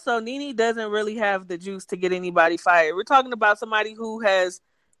 Nene doesn't really have the juice to get anybody fired. We're talking about somebody who has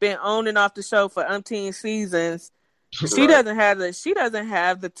been on and off the show for umpteen seasons. She doesn't have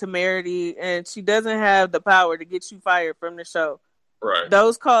the temerity, and she doesn't have the power to get you fired from the show. Right.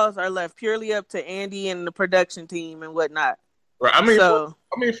 Those calls are left purely up to Andy and the production team and whatnot. Right. I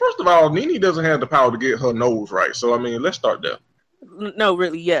mean, first of all, Nene doesn't have the power to get her nose right. So, I mean, let's start there. No,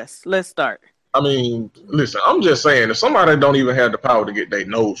 really, yes. Let's start. I mean, listen, I'm just saying, if somebody don't even have the power to get their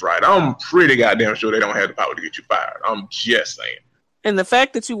nose right, I'm pretty goddamn sure they don't have the power to get you fired. I'm just saying. And the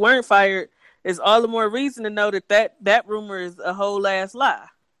fact that you weren't fired is all the more reason to know that rumor is a whole ass lie.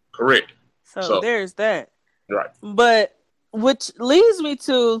 Correct. So there's that. Right. But which leads me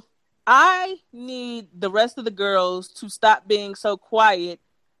to, I need the rest of the girls to stop being so quiet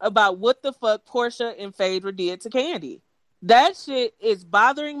about what the fuck Portia and Phaedra did to Kandi. That shit is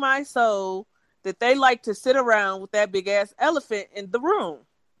bothering my soul that they like to sit around with that big ass elephant in the room.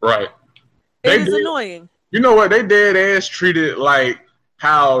 Right. It is annoying. You know what? They dead ass treated like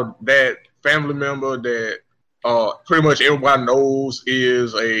how that family member that pretty much everybody knows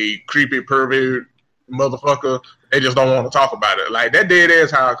is a creepy pervert motherfucker. They just don't want to talk about it. Like, that dead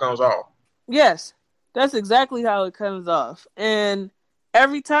ass how it comes off. Yes, that's exactly how it comes off. And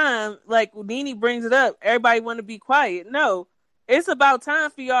every time, like, Nene brings it up, everybody want to be quiet. No, it's about time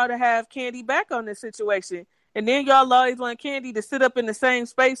for y'all to have Kandi back on this situation. And then y'all always want Kandi to sit up in the same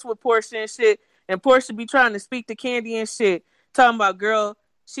space with Portia and shit. And Portia be trying to speak to Kandi and shit. Talking about, girl,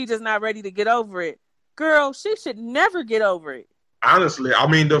 she just not ready to get over it. Girl, she should never get over it. Honestly, I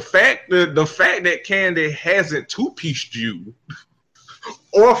mean, the fact that Kandi hasn't two-pieced you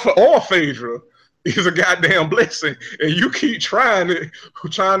or Phaedra is a goddamn blessing, and you keep trying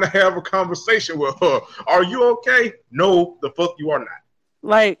to have a conversation with her. Are you okay? No, the fuck you are not.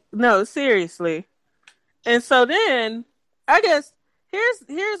 Like, no, seriously. And so then, I guess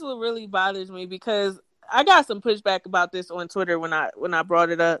here's what really bothers me, because I got some pushback about this on Twitter when I brought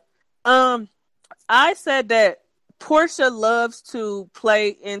it up. I said that Portia loves to play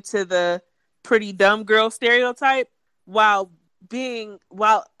into the pretty dumb girl stereotype while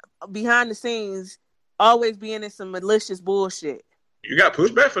behind the scenes always being in some malicious bullshit. You got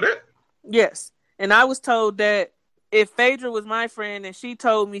pushback for that? Yes. And I was told that if Phaedra was my friend and she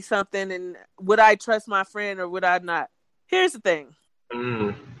told me something, and would I trust my friend or would I not? Here's the thing.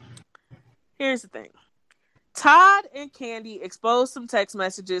 Here's the thing. Todd and Kandi exposed some text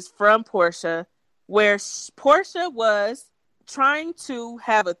messages from Portia where Portia was trying to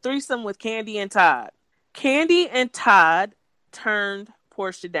have a threesome with Kandi and Todd. Kandi and Todd turned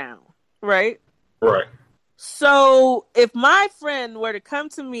Portia down, right? Right. So if my friend were to come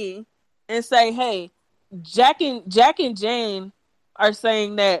to me and say, hey, Jack and Jane are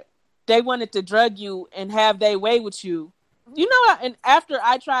saying that they wanted to drug you and have their way with you, you know, and after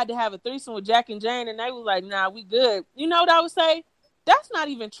I tried to have a threesome with Jack and Jane, and they was like, "Nah, we good." You know what I would say? That's not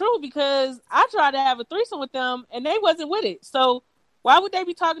even true because I tried to have a threesome with them, and they wasn't with it. So why would they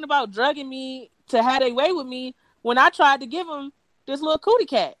be talking about drugging me to have their way with me when I tried to give them this little cootie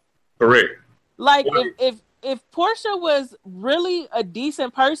cat? Correct. Like if Portia was really a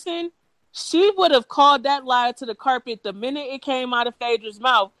decent person, she would have called that lie to the carpet the minute it came out of Phaedra's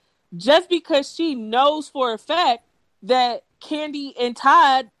mouth, just because she knows for a fact that Kandi and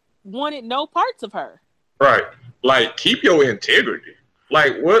Todd wanted no parts of her. Right. Like, keep your integrity.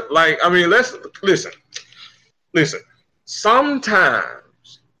 Like, what? Like, I mean, let's listen.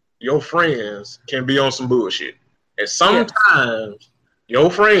 Sometimes your friends can be on some bullshit, and sometimes your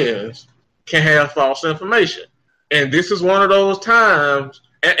friends can have false information. And this is one of those times.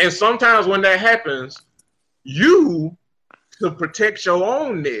 And sometimes when that happens, you, to protect your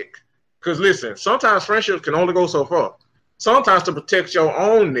own neck, because listen, sometimes friendships can only go so far. Sometimes to protect your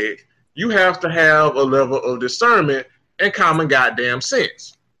own neck, you have to have a level of discernment and common goddamn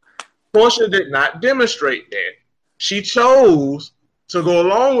sense. Portia did not demonstrate that. She chose to go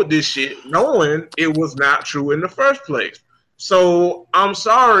along with this shit knowing it was not true in the first place. So I'm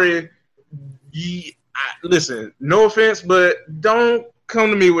sorry. Listen, no offense, but don't come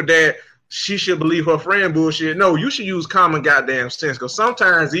to me with that she should believe her friend bullshit. No, you should use common goddamn sense, because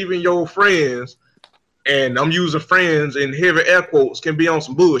sometimes even your friends, and I'm using friends in heavy air quotes, can be on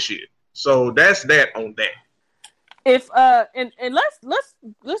some bullshit. So that's that on that. If and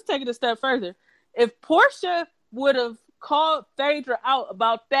let's take it a step further. If Portia would have called Phaedra out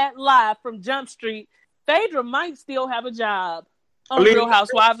about that lie from Jump Street, Phaedra might still have a job on Real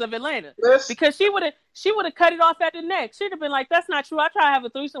Housewives of Atlanta, because she would have cut it off at the neck. She'd have been like, "That's not true. I tried to have a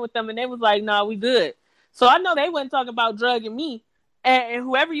threesome with them, and they was like, no, we good." So I know they wasn't talking about drugging me, and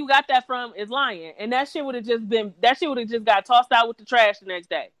whoever you got that from is lying. And that shit would have just got tossed out with the trash the next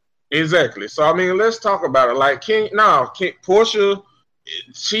day. Exactly. So I mean, let's talk about it. Like, Portia,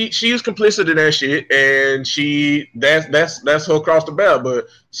 she's complicit in that shit, and that's her across the bow. But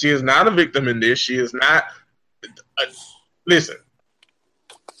she is not a victim in this. She is not. Listen.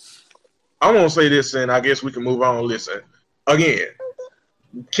 I'm gonna say this, and I guess we can move on. Listen, again,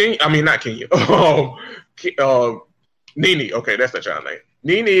 not Kenya. Nene. Okay, that's that child name.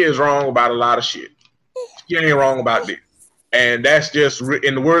 Nene is wrong about a lot of shit. She ain't wrong about this, and that's just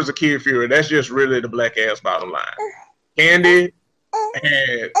in the words of Kid Fury. That's just really the black ass bottom line. Kandi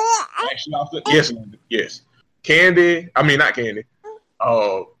had yes. Kandi. Not Kandi.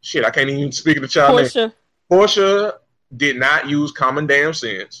 Oh shit! I can't even speak of the child name. Portia did not use common damn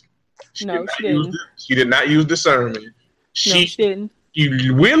sense. She did not use discernment. She didn't. She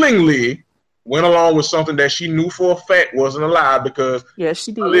willingly went along with something that she knew for a fact wasn't a lie, because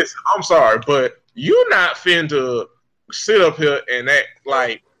she did. Listen, I'm sorry, but you're not finna sit up here and act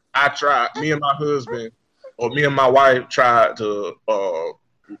like me and my husband or me and my wife tried to or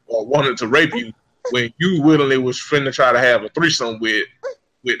wanted to rape you when you willingly was finna try to have a threesome with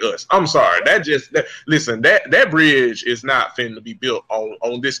us. I'm sorry. Listen, that bridge is not finna be built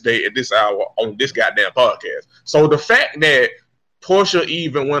on this day at this hour on this goddamn podcast. So the fact that Portia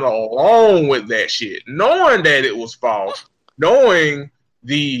even went along with that shit, knowing that it was false, knowing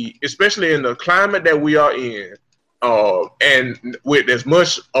especially in the climate that we are in, and with as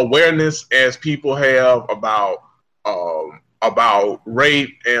much awareness as people have about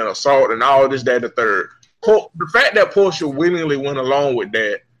rape and assault and all this, that, and the third. The fact that Portia willingly went along with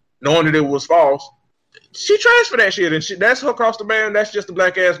that, knowing that it was false, she transferred that shit, and that's her across the band. That's just the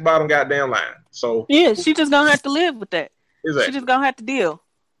black ass bottom goddamn line. So yeah, she just gonna have to live with that. Exactly. She just gonna have to deal.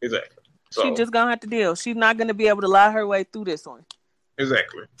 Exactly. So, she just gonna have to deal. She's not gonna be able to lie her way through this one.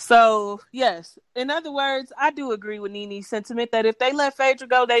 Exactly. So yes, in other words, I do agree with Nene's sentiment that if they let Phaedra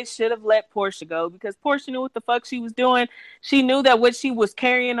go, they should have let Portia go, because Portia knew what the fuck she was doing. She knew that what she was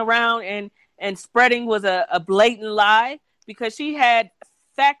carrying around and spreading was a blatant lie, because she had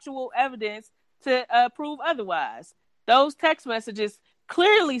factual evidence to prove otherwise. Those text messages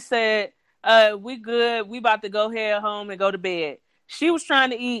clearly said, we good, we about to go head home and go to bed. She was trying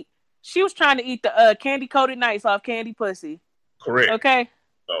to eat the candy coated nights off Kandi pussy. Correct. Okay.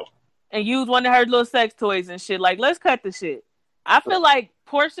 Oh. And use one of her little sex toys and shit. Like, let's cut the shit. I feel like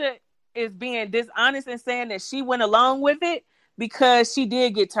Portia is being dishonest and saying that she went along with it because she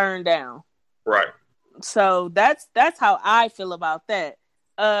did get turned down. Right. So that's how I feel about that.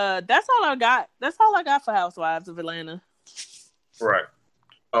 That's all I got. That's all I got for Housewives of Atlanta. Right.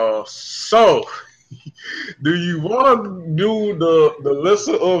 So do you want to do the list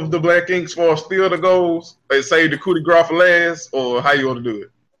of the Black Inks for still the goals? They say the coup de grace for last, or how you want to do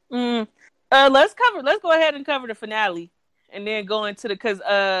it? Let's go ahead and cover the finale, and then go into because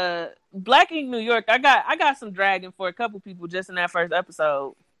Black Ink New York. I got some dragging for a couple people just in that first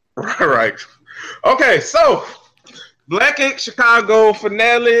episode. Right. Okay, so Black Ink Chicago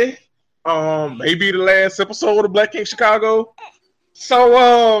finale. Maybe the last episode of Black Ink Chicago.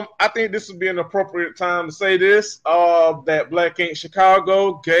 So I think this would be an appropriate time to say this. That Black Ink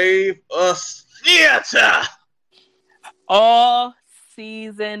Chicago gave us theater all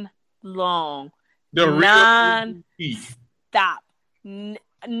season long. Non-stop.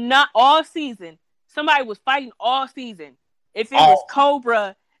 Not all season. Somebody was fighting all season. If it was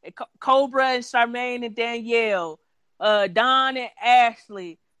Cobra and Charmaine and Danielle, Don and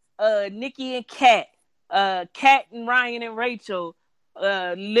Ashley, Nikki and Kat, Kat and Ryan and Rachel,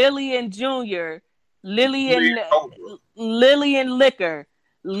 Lily and Junior, Lily and Liquor,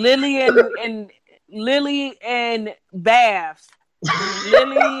 Lily and Baths,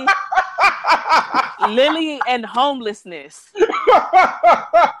 Lily and homelessness,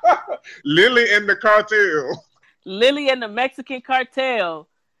 Lily and the cartel, Lily and the Mexican cartel,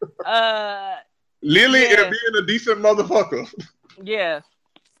 Lily and being a decent motherfucker. Yeah.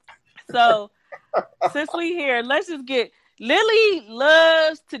 So since we here, let's just get Lily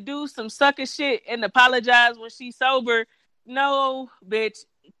loves to do some sucker shit and apologize when she's sober. No, bitch.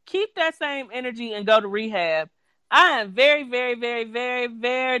 Keep that same energy and go to rehab. I am very, very, very, very,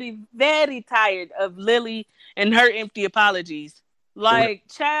 very, very tired of Lily and her empty apologies. Like,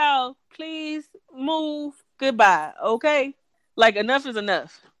 child, please move. Goodbye. Okay? Like, enough is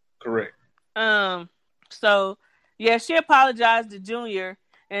enough. Correct. So yeah, she apologized to Junior,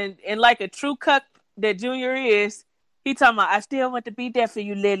 and like a true cuck that Junior is, he talking about, I still want to be there for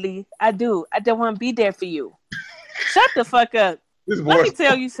you, Lily. I do. I don't want to be there for you. Shut the fuck up. Let me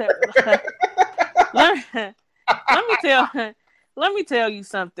tell you something. let me tell you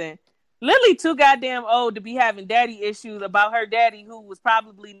something. Lily too goddamn old to be having daddy issues about her daddy, who was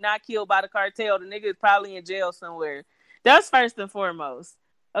probably not killed by the cartel. The nigga is probably in jail somewhere. That's first and foremost.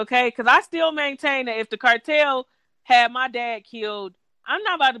 Okay? Because I still maintain that if the cartel had my dad killed, I'm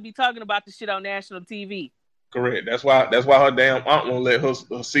not about to be talking about the shit on national TV. Correct. That's why her damn aunt won't let her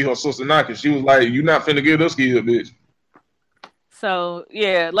see her sister knock it. She was like, "You not finna get us killed, bitch." So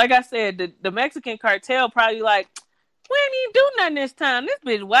yeah, like I said, the Mexican cartel probably like, we ain't even do nothing this time. This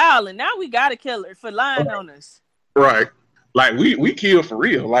bitch wild, and now we gotta kill her for lying on us. Right. Like we kill for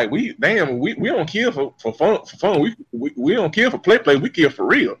real. Like we don't kill for fun. We don't kill for play. We kill for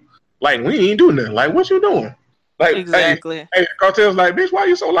real. Like we ain't doing nothing. Like what you doing? Like exactly. Hey, cartel's like, bitch, why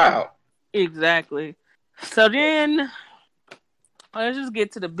you so loud? Exactly. So then let's just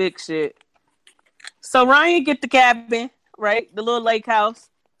get to the big shit. So Ryan get the cabin, right? The little lake house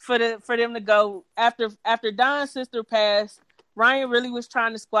for them to go after Don's sister passed. Ryan really was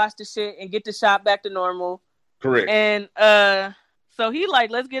trying to squash the shit and get the shop back to normal. Correct. And so he like,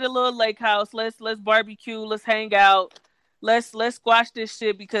 let's get a little lake house. Let's barbecue. Let's hang out. Let's squash this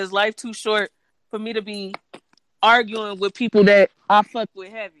shit because life too short for me to be arguing with people that I fuck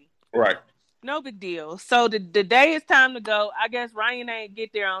with heavy. Right. No big deal. So the day is time to go. I guess Ryan ain't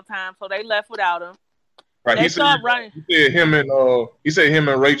get there on time, so they left without him. Right. He said him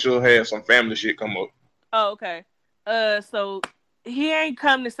and Rachel had some family shit come up. Oh, okay. So he ain't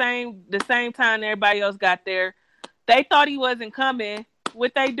come the same time everybody else got there. They thought he wasn't coming.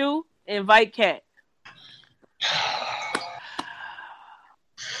 What they do? Invite Kat.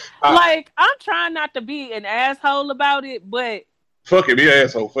 Like, I'm trying not to be an asshole about it, but fuck it, be an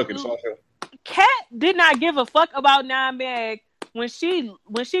asshole. Fuck it. Kat did not give a fuck about Nine Mag when she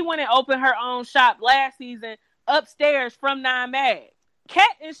went and opened her own shop last season upstairs from Nine Mag. Kat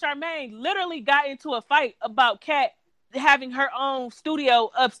and Charmaine literally got into a fight about Kat having her own studio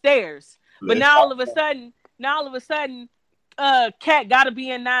upstairs. But now all of a sudden, Kat gotta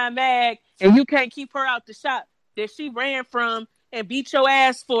be in Nine Mag, and you can't keep her out the shop that she ran from and beat your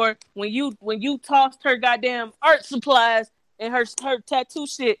ass for when you tossed her goddamn art supplies and her tattoo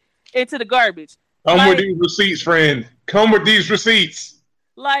shit into the garbage. Come with these receipts, friend. Come with these receipts.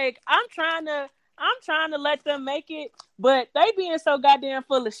 Like, I'm trying to let them make it, but they being so goddamn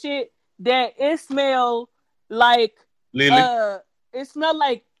full of shit that it smelled like Lily. It smelled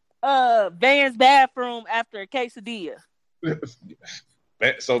like Van's bathroom after a quesadilla.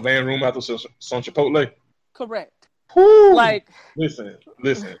 So Van room after some Chipotle? Correct. Whew. Like, listen.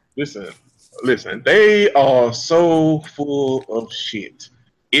 They are so full of shit.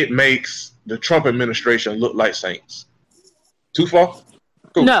 It makes the Trump administration look like saints. Too far?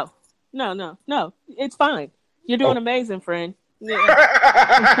 Cool. No. It's fine. You're doing amazing, friend.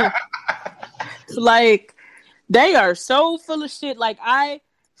 Yeah. Like, they are so full of shit. Like, I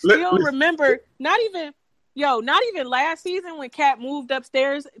still remember, not even not even last season when Kat moved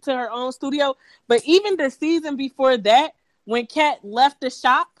upstairs to her own studio, but even the season before that, when Kat left the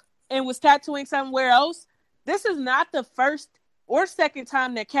shop and was tattooing somewhere else, this is not the first or second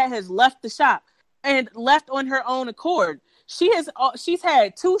time that Kat has left the shop and left on her own accord. She's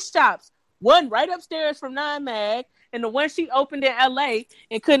had 2 shops, one right upstairs from Nine Mag, and the one she opened in LA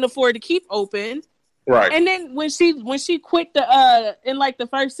and couldn't afford to keep open. Right. And then when she quit the in like the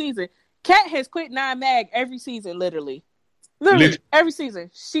first season, Kat has quit Nine Mag every season, literally every season.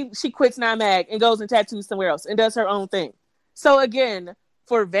 She quits Nine Mag and goes and tattoos somewhere else and does her own thing. So again,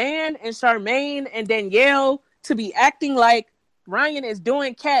 for Van and Charmaine and Danielle to be acting like Ryan is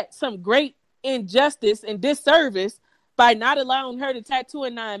doing Kat some great injustice and disservice by not allowing her to tattoo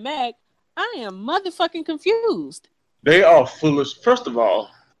in Nine Mag, I am motherfucking confused. They are foolish. First of all,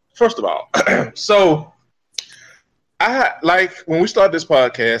 so when we started this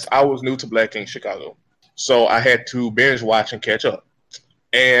podcast, I was new to Black Ink Chicago. So I had to binge watch and catch up.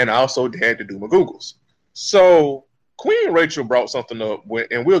 And I also had to do my Googles. So Queen Rachel brought something up,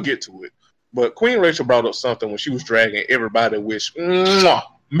 and we'll get to it. But Queen Rachel brought up something when she was dragging everybody, which,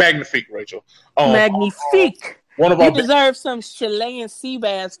 magnifique, Rachel. Magnifique. One of you deserve some Chilean sea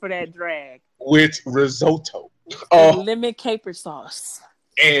bass for that drag. With risotto. Lemon caper sauce.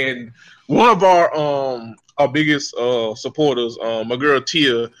 And one of our biggest supporters, my girl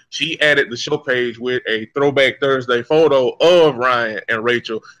Tia, she added the show page with a Throwback Thursday photo of Ryan and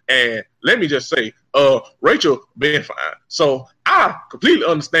Rachel. And let me just say, Rachel been fine. So I completely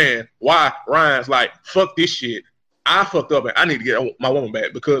understand why Ryan's like, fuck this shit. I fucked up and I need to get my woman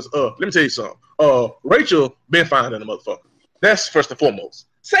back because let me tell you something. Rachel been fine in the motherfucker. That's first and foremost.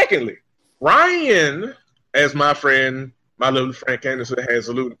 Secondly, Ryan, as my friend, my little friend Candace has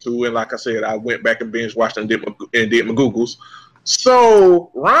alluded to, and like I said, I went back and binge watched and did my Googles.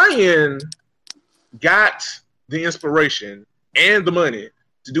 So Ryan got the inspiration and the money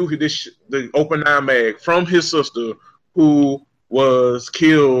to do the Open Nine Mag from his sister, who was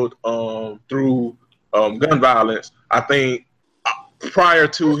killed through gun violence. I think prior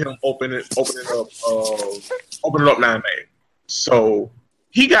to him opening up Nine Mag. So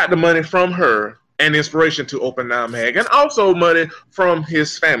he got the money from her and inspiration to open Nine Mag, and also money from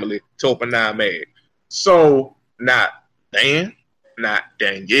his family to open Nine Mag. So not Dan, not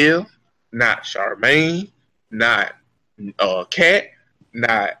Danielle, not Charmaine, not Kat,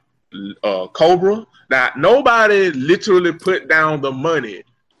 not Cobra, not nobody literally put down the money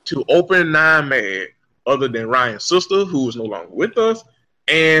to open Nine Mag other than Ryan's sister, who is no longer with us,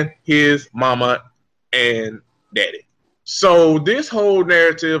 and his mama and daddy. So this whole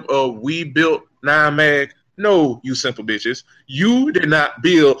narrative of we built Nine Mag, no, you simple bitches. You did not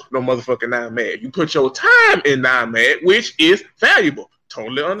build no motherfucking Nine Mag. You put your time in Nine Mag, which is valuable.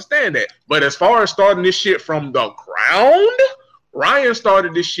 Totally understand that. But as far as starting this shit from the ground, Ryan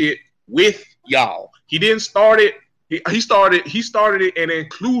started this shit with y'all. He didn't start it. He started it and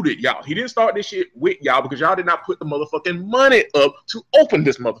included y'all. He didn't start this shit with y'all because y'all did not put the motherfucking money up to open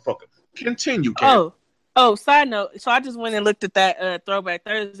this motherfucker. Continue, Karen. Oh, side note. So I just went and looked at that Throwback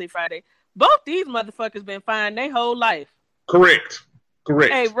Thursday Friday. Both these motherfuckers been fine their whole life. Correct.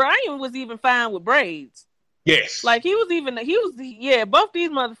 Hey, Ryan was even fine with braids. Yes. Like both these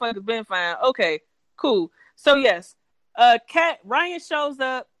motherfuckers been fine. Okay, cool. So yes, Ryan shows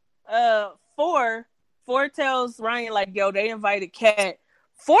up. Four tells Ryan like, yo, they invited Kat.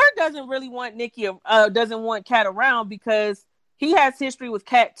 Four doesn't really want Nikki, doesn't want Kat around because he has history with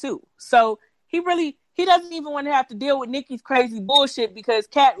Kat too. So he doesn't even want to have to deal with Nikki's crazy bullshit because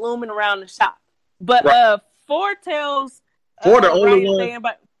Kat looming around the shop. But right. Four tells the only one.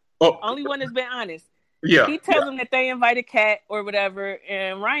 Only one that's been honest. Yeah. He tells them that they invited Kat or whatever,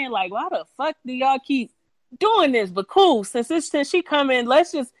 and Ryan like, why the fuck do y'all keep doing this? But cool, since she coming,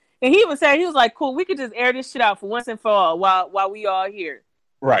 let's just. And he even said, he was like, cool, we could just air this shit out for once and for all while we all here.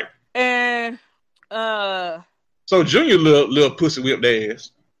 Right. And so Junior little pussy whipped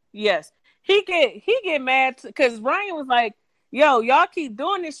ass. Yes. He get mad because Ryan was like, yo, y'all keep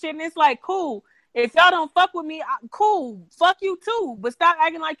doing this shit, and it's like, cool. If y'all don't fuck with me, cool, fuck you too. But stop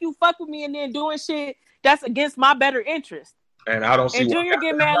acting like you fuck with me and then doing shit that's against my better interest. And I don't see. And Junior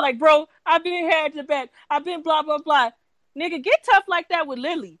get mad like, bro, I've been had your back. I've been blah blah blah. Nigga, get tough like that with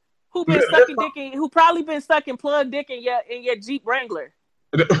Lily, who been sucking dick who probably been sucking plug dick in your Jeep Wrangler.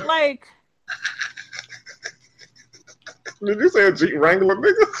 Like, did you say a Jeep Wrangler,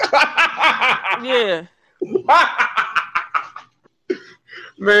 nigga? Yeah.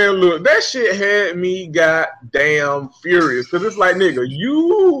 Man, look, that shit had me goddamn furious. Cause it's like, nigga,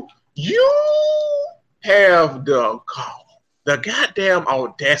 you have the goddamn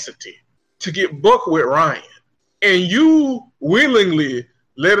audacity to get buck with Ryan, and you willingly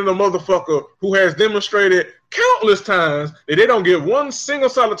letting a motherfucker who has demonstrated countless times that they don't give one single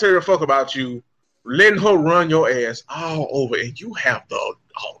solitary fuck about you, letting her run your ass all over, and you have the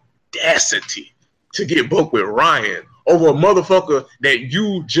audacity to get booked with Ryan over a motherfucker that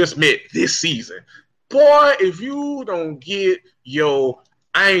you just met this season. Boy, if you don't get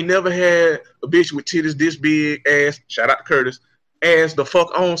I ain't never had a bitch with titties this big ass, shout out to Curtis, ass the fuck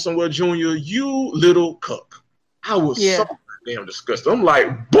on somewhere junior, you little cuck. I was so damn disgusted. I'm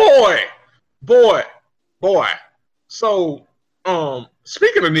like, boy. So,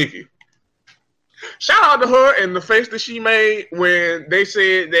 speaking of Nikki, shout out to her and the face that she made when they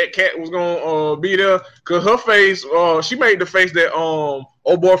said that Kat was gonna be there. Cause her face, she made the face that old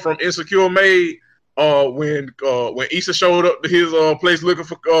boy from Insecure made when Issa showed up to his place looking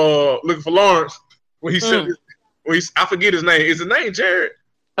for Lawrence. When he said, I forget his name. Is his name Jared?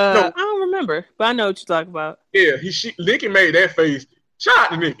 No. I don't remember, but I know what you're talking about. Yeah, Nikki made that face. Shout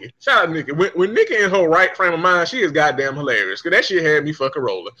out to Nikki. When Nikki in her right frame of mind, she is goddamn hilarious. Cause that shit had me fucking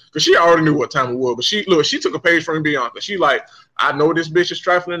rolling. Cause she already knew what time it was. But she took a page from Bianca. She like, I know this bitch is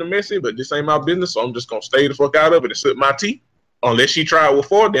trifling and messy, but this ain't my business, so I'm just gonna stay the fuck out of it and sip my tea. Unless she tried with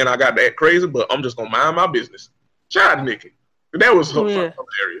 4, then I got to act crazy, but I'm just gonna mind my business. Shout out to Nikki. That was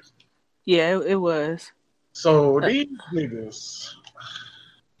hilarious. Yeah, it was. So these niggas.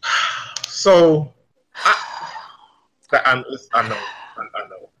 So I know.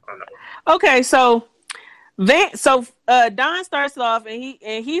 Okay, so Don starts off and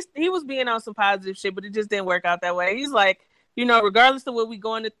he was being on some positive shit, but it just didn't work out that way. He's like, regardless of what we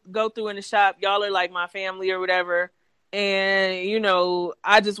going to go through in the shop, y'all are like my family or whatever, and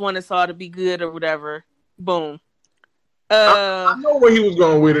I just want us all to be good or whatever. Boom. I know where he was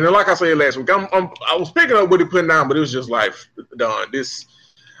going with it, and like I said last week, I was picking up what he put down, but it was just like, Don, this.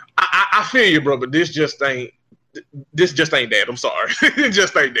 I feel you, bro, but this just ain't that. I'm sorry. It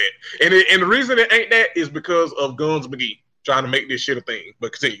just ain't that. And the reason it ain't that is because of Guns McGee trying to make this shit a thing.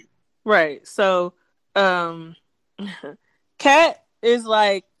 But continue. Right. So, Kat is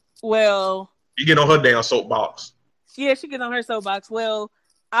like, well... You get on her damn soapbox. Yeah, she get on her soapbox. Well,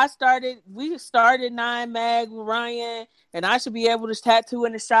 we started 9 Mag with Ryan, and I should be able to tattoo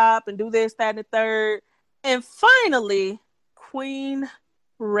in the shop and do this, that, and the third. And finally, Queen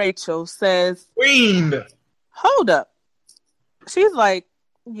Rachel says, Queen, hold up. She's like,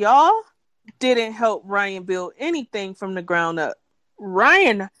 y'all didn't help Ryan build anything from the ground up.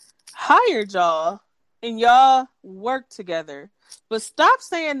 Ryan hired y'all and y'all worked together. But stop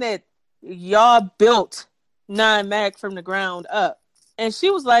saying that y'all built 9 Mag from the ground up. And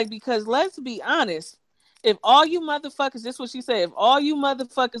she was like, because let's be honest, if all you motherfuckers, this is what she said, if all you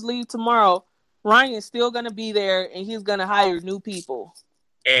motherfuckers leave tomorrow, Ryan's still going to be there and he's going to hire new people.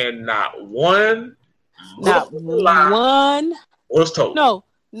 And not one was told. No,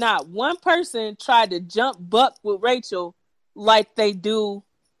 not one person tried to jump buck with Rachel like they do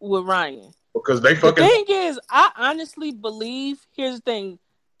with Ryan. Because they fucking... The thing is, I honestly believe, here's the thing,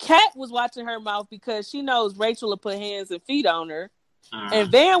 Kat was watching her mouth because she knows Rachel will put hands and feet on her.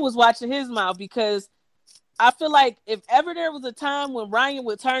 And Van was watching his mouth because I feel like if ever there was a time when Ryan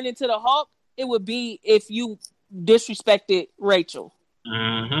would turn into the Hulk, it would be if you disrespected Rachel.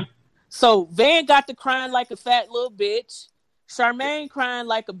 Mm-hmm. So Van got to crying like a fat little bitch. Charmaine crying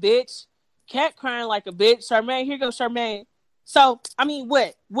like a bitch. Kat crying like a bitch. Charmaine, here goes Charmaine. So, I mean,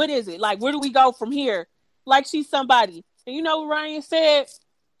 what is it? Like, where do we go from here? Like she's somebody. And you know what Ryan said?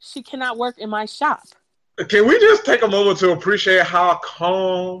 She cannot work in my shop. Can we just take a moment to appreciate how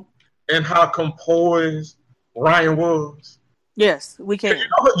calm and how composed Ryan was? Yes, we can.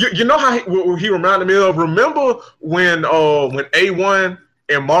 You know how he reminded me of? Remember when A1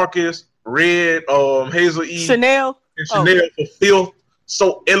 and Marcus read Hazel E. Chanel for filth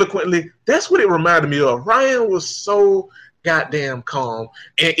so eloquently? That's what it reminded me of. Ryan was so goddamn calm,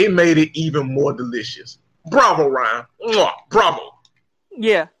 and it made it even more delicious. Bravo, Ryan. Mwah, bravo.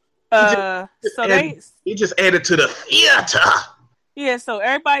 Yeah. He just added to the theater. Yeah, so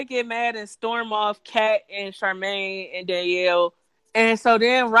everybody get mad and storm off Kat and Charmaine and Danielle. And so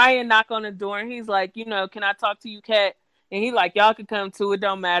then Ryan knock on the door and he's like, you know, can I talk to you, Kat? And he like, y'all can come too, it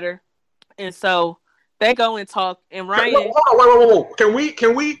don't matter. And so they go and talk. And Ryan, wait. Can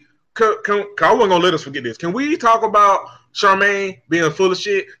we? I wasn't gonna let us forget this. Can we talk about Charmaine being full of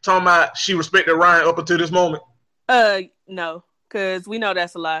shit, talking about she respected Ryan up until this moment? No, because we know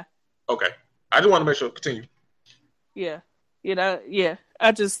that's a lie. Okay, I just want to make sure. Continue. Yeah. Yeah.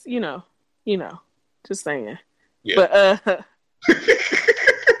 I just, just saying. Yeah. But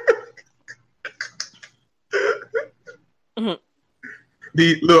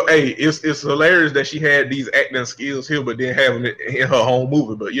It's hilarious that she had these acting skills here, but didn't have them in her home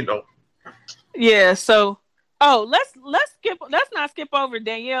movie. But you know, Yeah. So, let's not skip over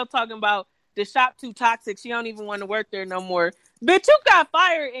Danielle talking about the shop too toxic. She don't even want to work there no more. Bitch, you got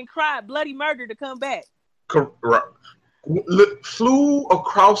fired and cried bloody murder to come back. Flew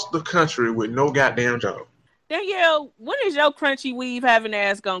across the country with no goddamn job. Danielle, when is your crunchy weave having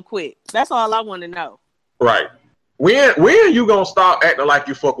ass gonna quit? That's all I want to know. Right. When are you gonna stop acting like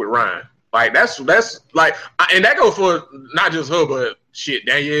you fuck with Ryan? Like that's like, and that goes for not just her, but shit,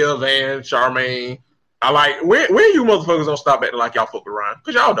 Danielle, Van, Charmaine. I like when you motherfuckers don't stop acting like y'all fuck with Ryan,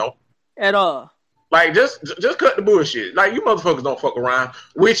 cause y'all don't at all. Like just cut the bullshit. Like you motherfuckers don't fuck with Ryan,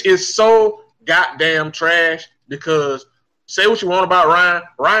 which is so goddamn trash. Because say what you want about Ryan,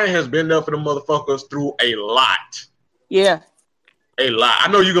 Ryan has been there for the motherfuckers through a lot. Yeah, a lot.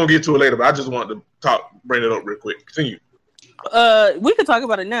 I know you're gonna get to it later, but I just wanted to bring it up real quick. Continue. We can talk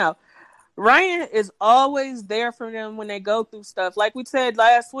about it now. Ryan is always there for them when they go through stuff. Like we said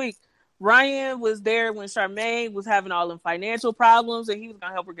last week, Ryan was there when Charmaine was having all them financial problems, and he was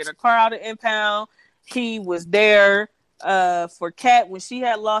gonna help her get her car out of impound. He was there for Kat when she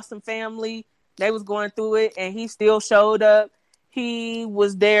had lost some family. They was going through it, and he still showed up. He's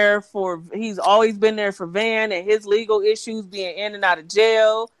always been there for Van and his legal issues, being in and out of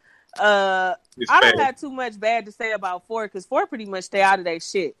jail. I don't have too much bad to say about Ford, because Ford pretty much stay out of that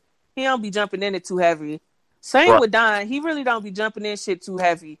shit. He don't be jumping in it too heavy. Same with Don. He really don't be jumping in shit too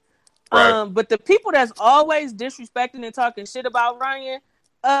heavy. Right. But the people that's always disrespecting and talking shit about Ryan,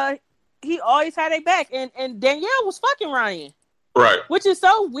 he always had their back. And Danielle was fucking Ryan. Right. Which is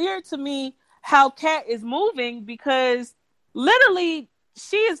so weird to me how Kat is moving, because literally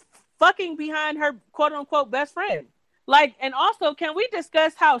she is fucking behind her quote unquote best friend. Like, and also, can we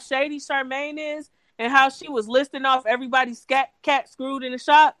discuss how shady Charmaine is and how she was listing off everybody's cat screwed in the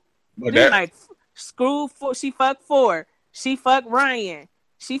shop? Like, she fucked Ford, she fucked Ryan,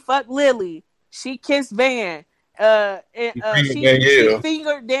 she fucked Lily, she kissed Van, she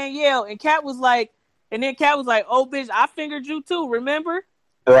fingered Danielle, and Kat was like, oh bitch, I fingered you too, remember?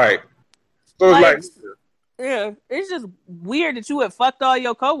 Right. So yeah, it's just weird that you had fucked all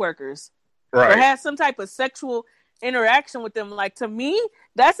your coworkers, right, or had some type of sexual interaction with them. Like, to me,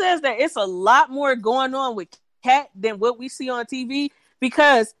 that says that it's a lot more going on with Kat than what we see on TV,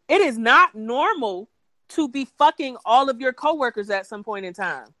 because it is not normal to be fucking all of your coworkers at some point in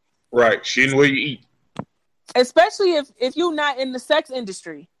time. Right, shitting where you eat, especially if you're not in the sex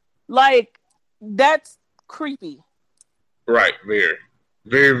industry. Like, that's creepy. Right, very.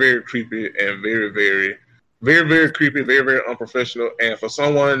 Very, very creepy, and very, very, very, very creepy, very, very unprofessional. And for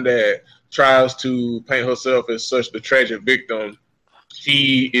someone that tries to paint herself as such the tragic victim,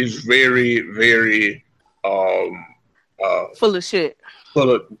 she is very, very full of shit.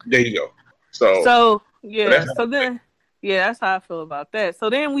 There you go. So yeah. So then, yeah, that's how I feel about that. So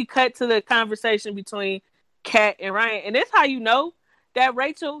then we cut to the conversation between Kat and Ryan, and that's how you know that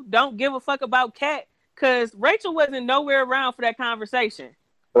Rachel don't give a fuck about Kat. Because Rachel wasn't nowhere around for that conversation.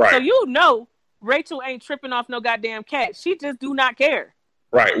 Right. So you know Rachel ain't tripping off no goddamn Kat. She just do not care.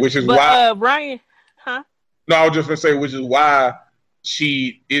 Right, which is why... Ryan... Huh? No, I was just going to say, which is why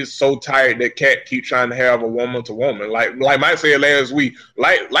she is so tired that Kat keep trying to have a woman-to-woman. Like Mike said last week,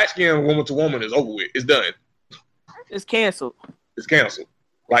 light-skinned woman-to-woman is over with. It's done. It's canceled. It's canceled.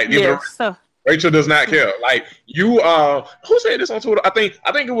 Like, yeah, so... Rachel does not care. Like, you, who said this on Twitter? I think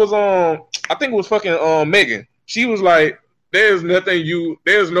it was fucking Megan. She was like, there's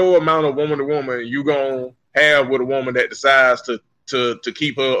no amount of woman to woman you gonna have with a woman that decides to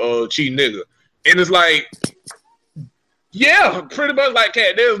keep her cheating nigga. And it's like, yeah, pretty much like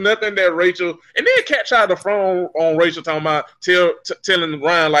Kat. There's nothing that Rachel, and then Kat tried to phone on Rachel talking about telling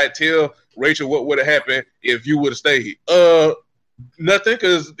Ryan, like, tell Rachel what would have happened if you would have stayed. Nothing,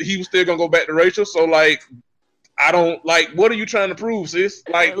 because he was still gonna go back to Rachel. So, like, I don't, like, what are you trying to prove, sis?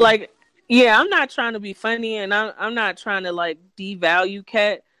 Like, yeah, I'm not trying to be funny, and I'm not trying to, like, devalue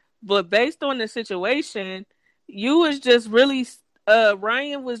Kat, but based on the situation, you was just really,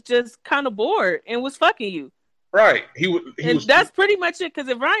 Ryan was just kind of bored and was fucking you. Right. That's pretty much it. Because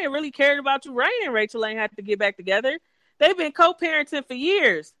if Ryan really cared about you, Ryan and Rachel ain't have to get back together. They've been co-parenting for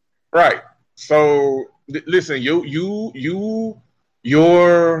years. Right. So listen, your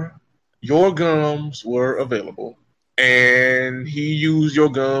gums were available, and he used your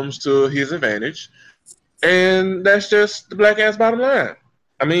gums to his advantage, and that's just the black ass bottom line.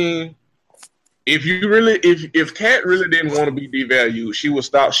 I mean, if Kat really didn't want to be devalued, she would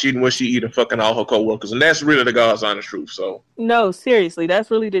stop shitting what she eat and fucking all her coworkers, and that's really the God's honest truth. So no, seriously, that's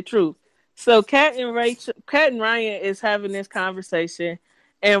really the truth. So Kat and Ryan is having this conversation,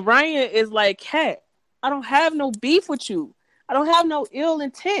 and Ryan is like, Kat, I don't have no beef with you. I don't have no ill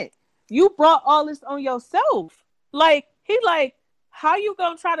intent. You brought all this on yourself. Like, he like, how you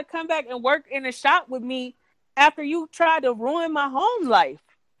gonna try to come back and work in a shop with me after you tried to ruin my home life?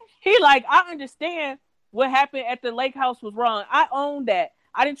 He like, I understand what happened at the lake house was wrong. I own that.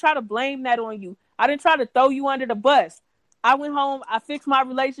 I didn't try to blame that on you. I didn't try to throw you under the bus. I went home. I fixed my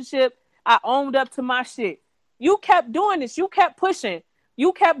relationship. I owned up to my shit. You kept doing this. You kept pushing.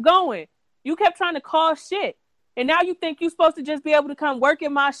 You kept going. You kept trying to cause shit. And now you think you're supposed to just be able to come work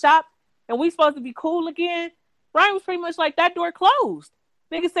in my shop and we supposed to be cool again? Ryan was pretty much like, that door closed.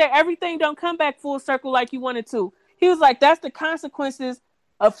 Nigga said everything don't come back full circle like you wanted to. He was like, that's the consequences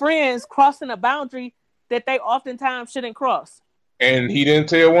of friends crossing a boundary that they oftentimes shouldn't cross. And he didn't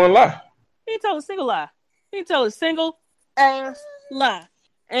tell one lie. He didn't tell a single lie. He didn't tell a single ass lie.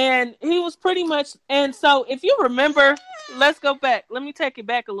 And he was pretty much, and so if you remember, let's go back. Let me take it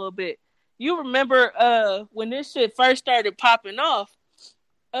back a little bit. You remember when this shit first started popping off,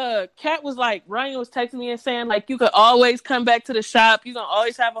 Kat was like, Ryan was texting me and saying, like, you could always come back to the shop. You can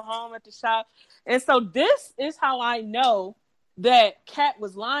always have a home at the shop. And so this is how I know that Kat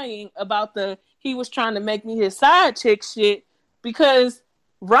was lying about he was trying to make me his side chick shit, because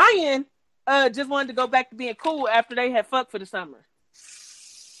Ryan just wanted to go back to being cool after they had fucked for the summer.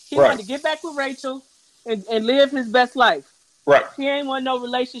 He wanted to get back with Rachel and live his best life. Right. He ain't want no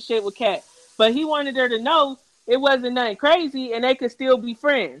relationship with Kat. But he wanted her to know it wasn't nothing crazy and they could still be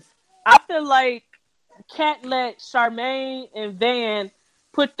friends. I feel like Kat let Charmaine and Van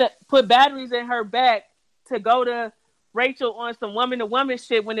put batteries in her back to go to Rachel on some woman-to-woman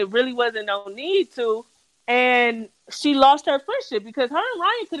shit when it really wasn't no need to. And she lost her friendship because her and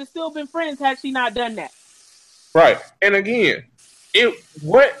Ryan could have still been friends had she not done that. Right. And again,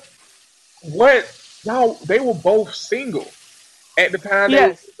 y'all, they were both single at the time they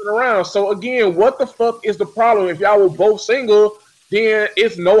were sitting around. So again, what the fuck is the problem? If y'all were both single, then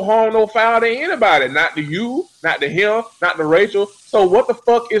it's no harm, no foul to anybody. Not to you, not to him, not to Rachel. So what the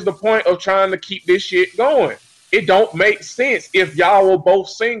fuck is the point of trying to keep this shit going? It don't make sense. If y'all were both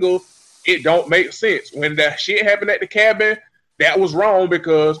single, it don't make sense. When that shit happened at the cabin, that was wrong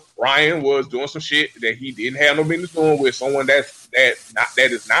because Ryan was doing some shit that he didn't have no business doing with someone that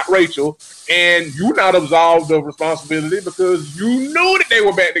is not Rachel, and you not absolved of responsibility because you knew that they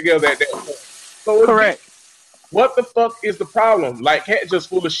were back together at that point. So correct. What the fuck is the problem? Like, Kat just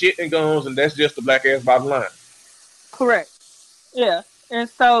full of shit and guns, and that's just the black ass bottom line. Correct. Yeah, and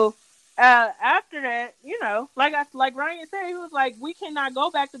so after that, you know, like Ryan said, he was like, we cannot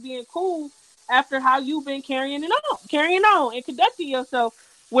go back to being cool after how you've been carrying on and conducting yourself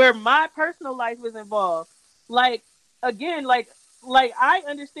where my personal life is involved. Like, again, like I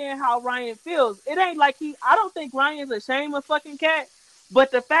understand how Ryan feels. It ain't like I don't think Ryan's ashamed of fucking Kat,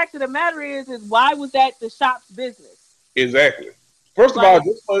 but the fact of the matter is why was that the shop's business? Exactly. First of all,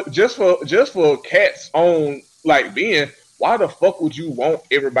 just for Kat's own being, why the fuck would you want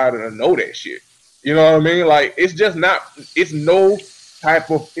everybody to know that shit? You know what I mean? Like, it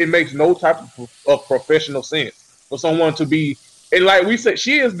makes no type of professional sense for someone to be, and like we said,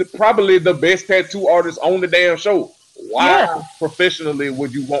 she is probably the best tattoo artist on the damn show. Why professionally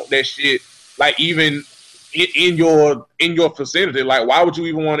would you want that shit? Like, even in your vicinity, like, why would you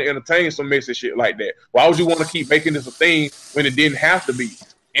even want to entertain some messy shit like that? Why would you want to keep making this a thing when it didn't have to be?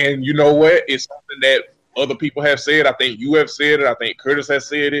 And you know what? It's something that other people have said. I think you have said it. I think Curtis has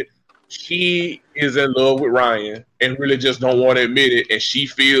said it. She is in love with Ryan and really just don't want to admit it. And she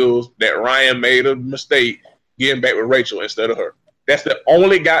feels that Ryan made a mistake getting back with Rachel instead of her. That's the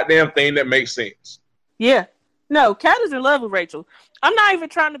only goddamn thing that makes sense. Yeah. No, Kat is in love with Rachel. I'm not even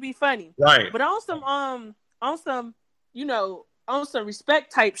trying to be funny. Right. But on some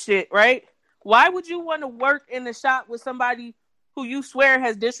respect type shit, right? Why would you want to work in the shop with somebody who you swear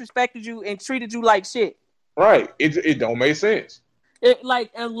has disrespected you and treated you like shit? Right. It don't make sense.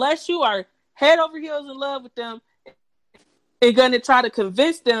 Unless you are head over heels in love with them, you're going to try to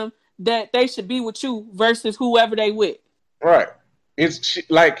convince them that they should be with you versus whoever they with. Right.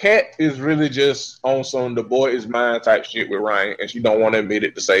 Like, Kat is really just on some the boy is mine type shit with Ryan, and she don't want to admit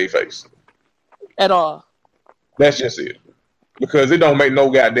it to save face. At all. That's just it. Because it don't make no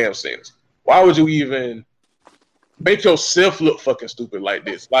goddamn sense. Why would you even make yourself look fucking stupid like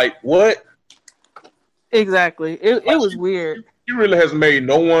this? Like, what? Exactly. It was weird. She really has made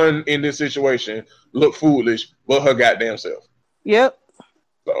no one in this situation look foolish but her goddamn self. Yep.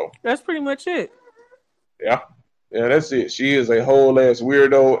 So that's pretty much it. Yeah. Yeah, that's it. She is a whole ass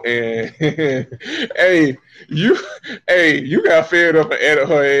weirdo, and you got fed up and added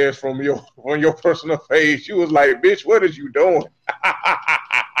her ass from your personal page. She was like, "Bitch, what is you doing?"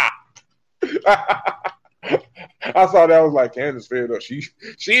 I saw that. I was like, Candace fed up. She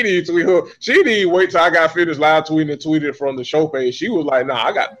didn't tweet her. She didn't wait till I got finished live tweeting and tweeted from the show page. She was like, "Nah,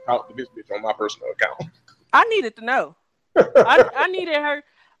 I got to talk to this bitch on my personal account." I needed to know. I needed her.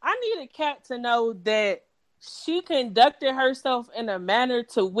 I needed Kat to know that she conducted herself in a manner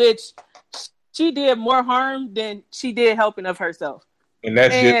to which she did more harm than she did helping of herself. And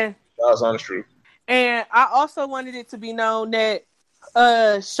that's honest truth. And I also wanted it to be known that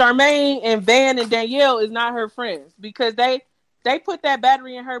Charmaine and Van and Danielle is not her friends, because they put that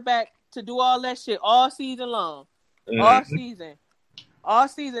battery in her back to do all that shit all season long. Mm-hmm. All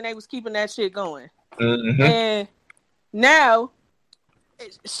season they was keeping that shit going. Mm-hmm. And now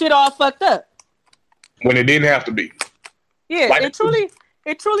shit all fucked up. When it didn't have to be. Yeah, like, it truly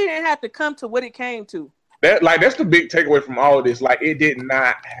didn't have to come to what it came to. That's the big takeaway from all of this. Like, it did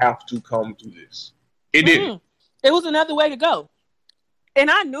not have to come to this. It didn't. It was another way to go. And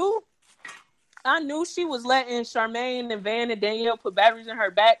I knew she was letting Charmaine and Van and Danielle put batteries in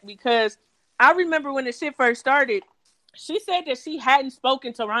her back, because I remember when the shit first started, she said that she hadn't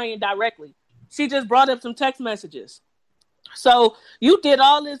spoken to Ryan directly. She just brought up some text messages. So you did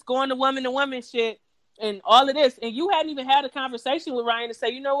all this going to woman shit and all of this, and you hadn't even had a conversation with Ryan to say,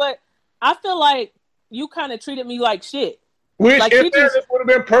 you know what, I feel like you kind of treated me like shit. Which, like, in fairness, would have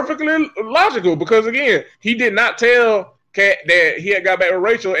been perfectly logical, because, again, he did not tell Kat that he had got back with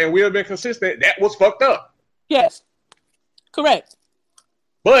Rachel, and we have been consistent. That was fucked up. Yes. Correct.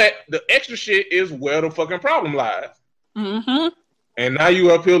 But the extra shit is where the fucking problem lies. Mm-hmm. And now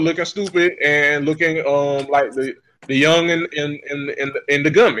you up here looking stupid and looking like the young in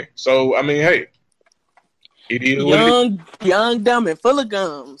the gummy. So, I mean, hey. It is young, dumb, and full of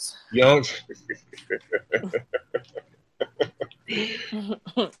gums. Young.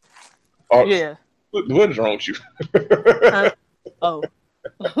 Yeah. What is wrong with you?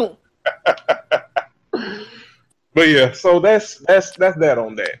 But yeah, so that's that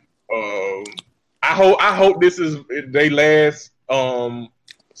on that. I hope this is their last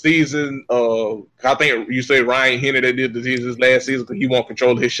season. I think you say Ryan hinted that this is his last season because he won't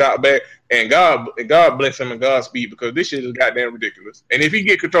control his shot back. And God bless him and Godspeed, because this shit is goddamn ridiculous. And if he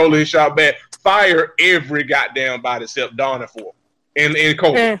get control of his shot back, fire every goddamn body except Donna for and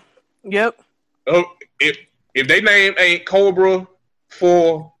Cobra. Yep. If they name ain't Cobra,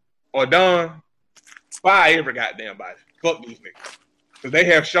 4, or Don, fire every goddamn body. Fuck these niggas. Because they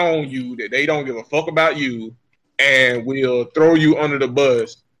have shown you that they don't give a fuck about you and will throw you under the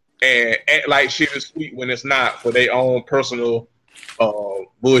bus and act like shit is sweet when it's not, for their own personal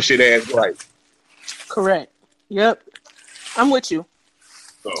bullshit ass right. Correct. Yep. I'm with you.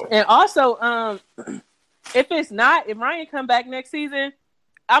 So. And also, if Ryan come back next season,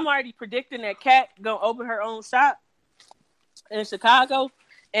 I'm already predicting that Kat gonna open her own shop in Chicago,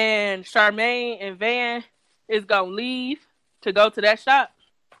 and Charmaine and Van is gonna leave to go to that shop,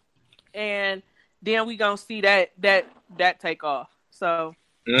 and then we gonna see that take off. So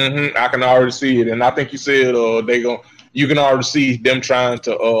I can already see it, and I think you said you can already see them trying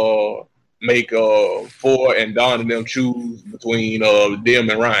to make 4 and Don and them choose between them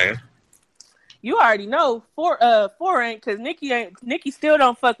and Ryan. You already know 4 ain't, because Nikki still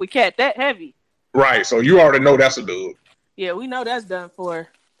don't fuck with Kat that heavy. Right, so you already know that's a dub. Yeah, we know that's done for.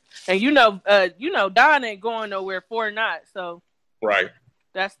 And you know Don ain't going nowhere, 4 not, so right.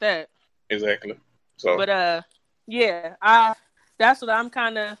 That's that. Exactly. So but yeah, that's what I'm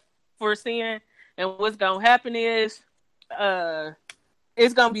kinda foreseeing. And what's gonna happen is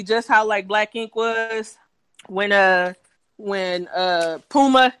it's gonna be just how like Black Ink was when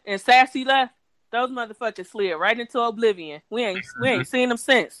Puma and Sassy left. Those motherfuckers slid right into oblivion. We ain't seen them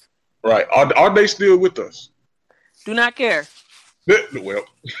since. Right. Are they still with us? Do not care. Well,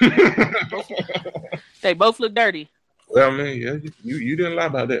 they both look dirty. Well, I mean, yeah, you didn't lie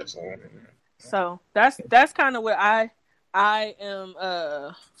about that. So that's kind of what I am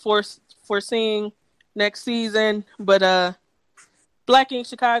foreseeing next season. But Black Ink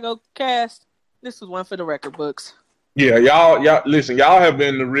Chicago cast, this was one for the record books. Yeah, y'all listen, y'all have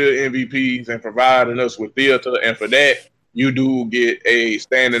been the real MVPs and providing us with theater, and for that, you do get a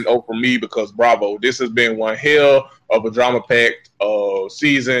standing O from me, because bravo. This has been one hell of a drama-packed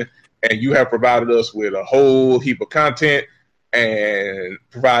season, and you have provided us with a whole heap of content and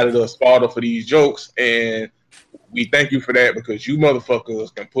provided us fodder for these jokes, and we thank you for that, because you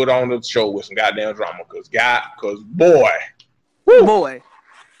motherfuckers can put on the show with some goddamn drama, because boy.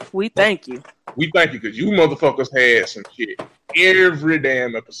 We thank you. We thank you because you motherfuckers had some shit every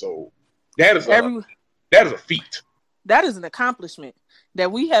damn episode. That is a feat. That is an accomplishment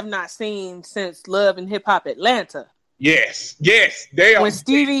that we have not seen since Love and Hip Hop Atlanta. Yes, they are. When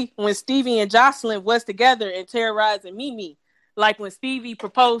Stevie and Jocelyn was together and terrorizing Mimi, like when Stevie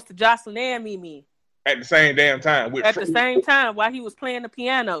proposed to Jocelyn and Mimi at the same damn time. At the same time, while he was playing the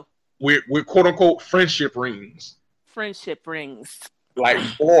piano. With quote unquote friendship rings. Friendship rings. Like,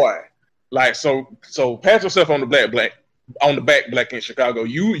 boy, like so pat yourself on the back, Black in Chicago.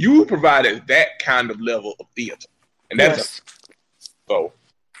 You provided that kind of level of theater, and that's so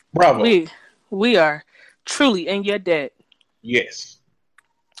bravo. We are truly in your debt. Yes,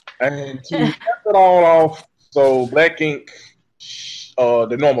 and to cap it all off, so Black Ink,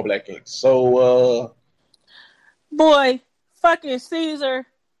 the normal Black Ink. So, boy, fucking Caesar,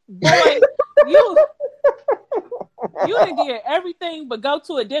 boy, you done did everything but go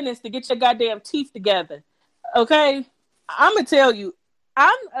to a dentist to get your goddamn teeth together. Okay, I'm gonna tell you,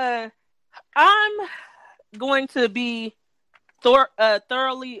 I'm going to be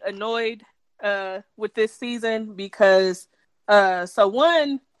thoroughly annoyed with this season because Duchess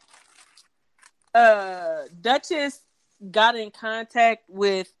got in contact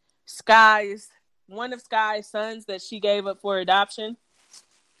with one of Sky's sons that she gave up for adoption,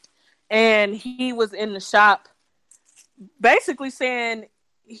 and he was in the shop basically saying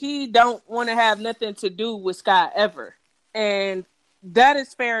he don't want to have nothing to do with Sky ever, and that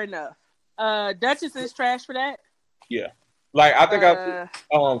is fair enough. Duchess is trash for that. Yeah, like I think I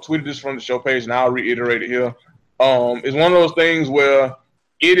tweeted this from the show page, and I'll reiterate it here. It's one of those things where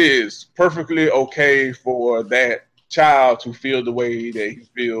it is perfectly okay for that child to feel the way that he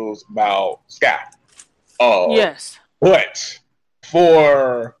feels about Sky. Yes, but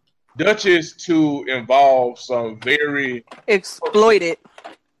for Duchess to involve some very exploited,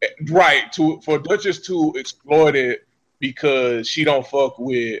 right? For Duchess to exploit it because she don't fuck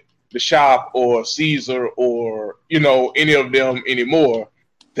with the shop or Caesar or any of them anymore.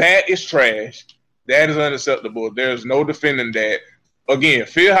 That is trash. That is unacceptable. There's no defending that. Again,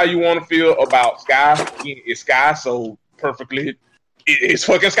 feel how you want to feel about Sky. Again, it's Sky, so perfectly, it's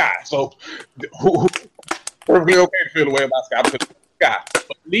fucking Sky. So, perfectly okay to feel the way about Sky because it's Sky.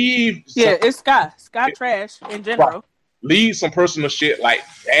 But leave. It's Sky. Sky trash in general. Right. Leave some personal shit like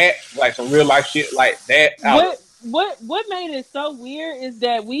that, like some real life shit like that out. What made it so weird is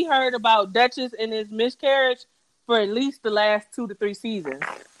that we heard about Duchess and his miscarriage for at least the last 2 to 3 seasons.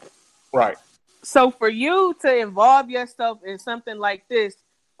 Right. So for you to involve yourself in something like this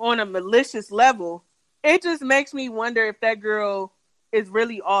on a malicious level, it just makes me wonder if that girl is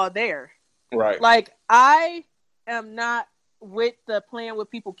really all there. Right. Like, I am not with the playing with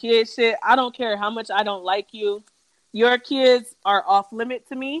people kids shit. I don't care how much I don't like you. Your kids are off limit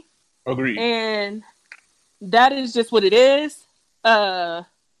to me. Agreed. And that is just what it is. I'm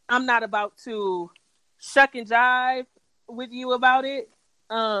not about to shuck and jive with you about it.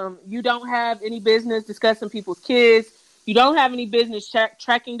 You don't have any business discussing people's kids. You don't have any business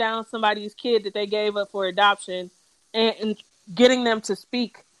tracking down somebody's kid that they gave up for adoption and getting them to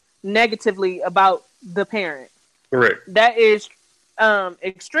speak negatively about the parent. Correct. That is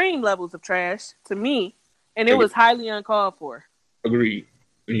extreme levels of trash to me, and it was highly uncalled for. Agreed.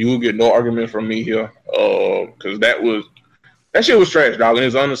 You will get no argument from me here, because that shit was trash, dog, and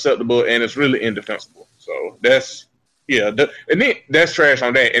it's unacceptable, and it's really indefensible. So that's and then that's trash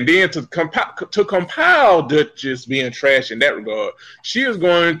on that. And then to compile Duchess being trash in that regard, she is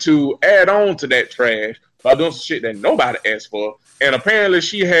going to add on to that trash by doing some shit that nobody asked for. And apparently,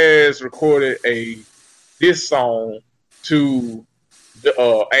 she has recorded a diss song to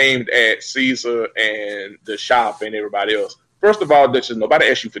aimed at Caesar and the shop and everybody else. First of all, Duchess, nobody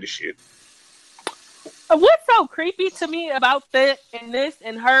asked you for this shit. What's so creepy to me about that and this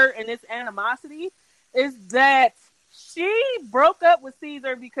and her and this animosity is that she broke up with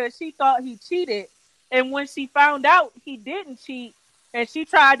Caesar because she thought he cheated. And when she found out he didn't cheat and she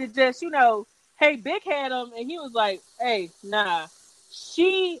tried to just, hey, big head him, and he was like, hey, nah.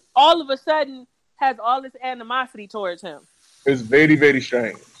 She all of a sudden has all this animosity towards him. It's very, very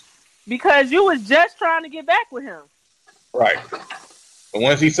strange. Because you was just trying to get back with him. Right. But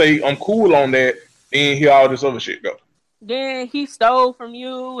once he say, I'm cool on that, then here all this other shit go. Then he stole from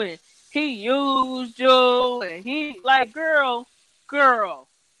you and he used you and he like, girl,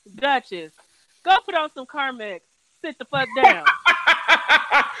 Duchess, go put on some Carmex. Sit the fuck down.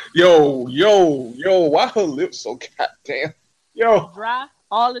 Yo, why her lips so goddamn? Yo. Dry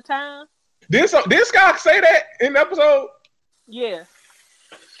all the time. Did Scott say that in the episode? Yeah.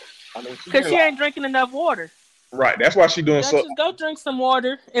 I mean, because she ain't drinking enough water. Right. That's why she doing Just go drink some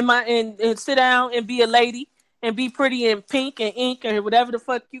water and sit down and be a lady and be pretty in pink and ink or whatever the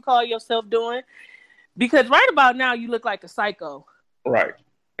fuck you call yourself doing. Because right about now you look like a psycho. Right.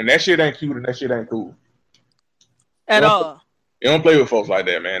 And that shit ain't cute and that shit ain't cool. At all. You don't play with folks like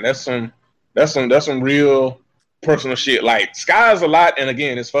that, man. That's some real personal shit. Like Sky's a lot, and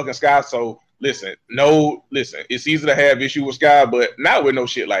again, it's fucking Sky. So listen, it's easy to have issue with Sky, but not with no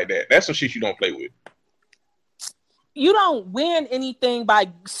shit like that. That's some shit you don't play with. You don't win anything by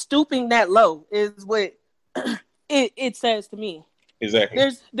stooping that low, is what it says to me.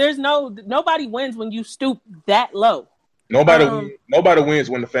 Exactly. There's nobody wins when you stoop that low. Nobody wins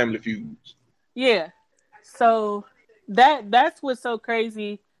when the family feuds. Yeah. So that's what's so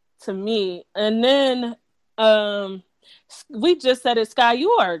crazy to me. And then we just said it, Sky,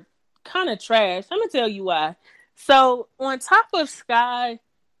 you are kind of trash. I'm gonna tell you why. So on top of Sky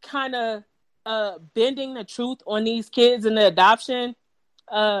kind of bending the truth on these kids in the adoption,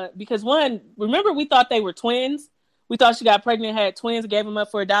 because one, remember we thought they were twins. We thought she got pregnant, had twins, gave them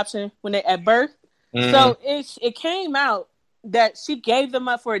up for adoption when they at birth. Mm-hmm. So it came out that she gave them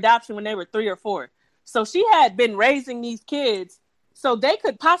up for adoption when they were 3 or 4. So she had been raising these kids so they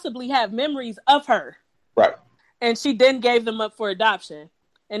could possibly have memories of her. Right. And she then gave them up for adoption.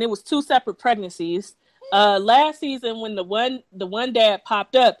 And it was 2 separate pregnancies. Last season, when the one dad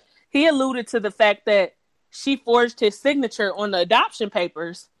popped up, he alluded to the fact that she forged his signature on the adoption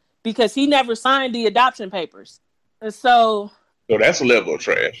papers because he never signed the adoption papers. And so that's a level of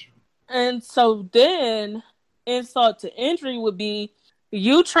trash. And so then insult to injury would be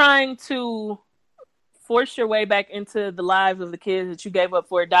you trying to force your way back into the lives of the kids that you gave up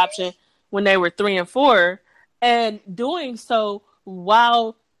for adoption when they were 3 and 4, and doing so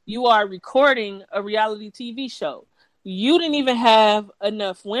while you are recording a reality TV show. You didn't even have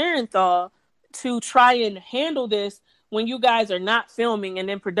enough wherewithal to try and handle this when you guys are not filming and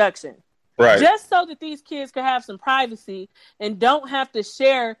in production. Right. Just so that these kids can have some privacy and don't have to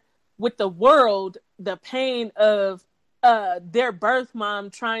share with the world the pain of their birth mom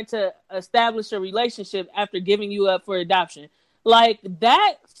trying to establish a relationship after giving you up for adoption. Like,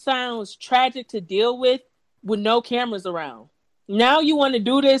 that sounds tragic to deal with no cameras around. Now you want to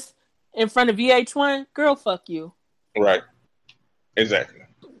do this in front of VH1? Girl, fuck you. Right. Exactly.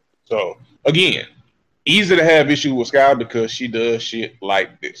 So, again, easy to have issue with Sky because she does shit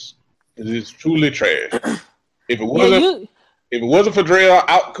like this. It is truly trash. If it wasn't for Dre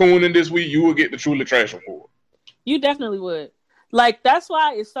out cooning this week, you would get the truly trash report. You definitely would. Like, that's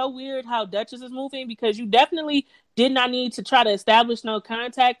why it's so weird how Duchess is moving, because you definitely did not need to try to establish no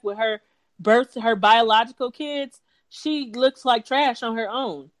contact with her biological kids. She looks like trash on her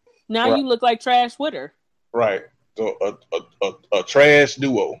own. Now right. You look like trash with her. Right. So a trash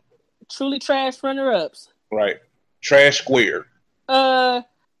duo. Truly trash runner-ups. Right. Trash square.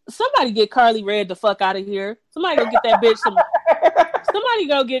 Somebody get Carly Red the fuck out of here. Somebody go get that bitch some. Somebody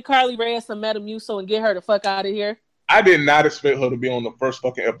go get Carly Red some Metamucil and get her the fuck out of here. I did not expect her to be on the first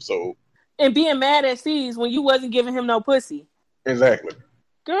fucking episode. And being mad at C's when you wasn't giving him no pussy. Exactly.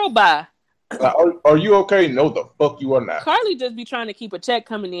 Girl, bye. Are you okay? No, the fuck you are not. Carly just be trying to keep a check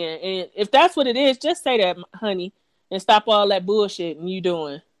coming in. And if that's what it is, just say that, honey, and stop all that bullshit and you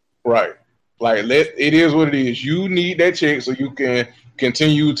doing. Right. Like, it is what it is. You need that check so you can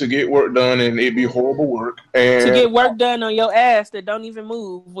continue to get work done, and it'd be horrible work. And to get work done on your ass that don't even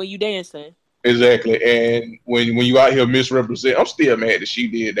move when you dancing. Exactly. And when you out here misrepresent, I'm still mad that she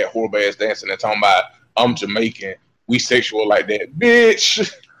did that horrible ass dancing and talking about I'm Jamaican, we sexual like that,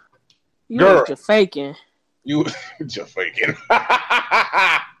 bitch. Girl, you're faking. You're faking.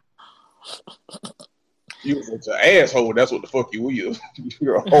 You was an asshole. That's what the fuck you is.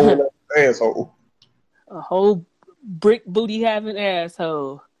 You're a whole asshole. A whole brick booty having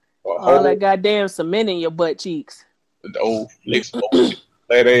asshole. All that goddamn cement in your butt cheeks. The old licks,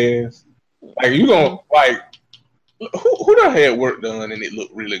 that ass. Like, you gonna, like, who done had work done and it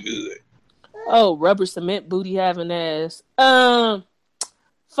looked really good? Oh, rubber cement booty having ass.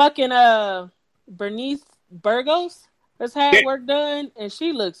 Fucking Bernice Burgos has had work done and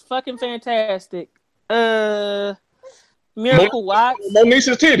she looks fucking fantastic. Miracle Watts. Monique's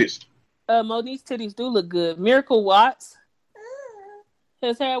titties. Monique's titties do look good. Miracle Watts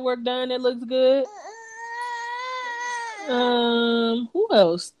has had work done that looks good. Who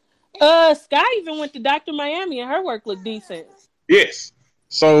else? Sky even went to Dr. Miami and her work looked decent. Yes.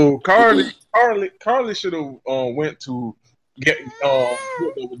 So Carly should have went to get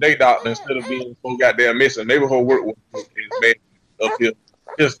the day doctor instead of being so goddamn missing. Maybe her work was bad up here.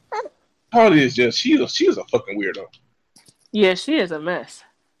 Just Carly is just she's a fucking weirdo. Yeah, she is a mess.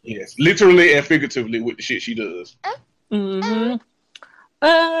 Yes, literally and figuratively with the shit she does. Mm-hmm.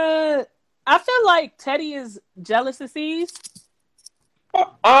 I feel like Teddy is jealous of C's.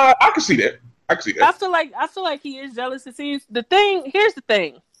 I can see that. I feel like he is jealous of C's. Here's the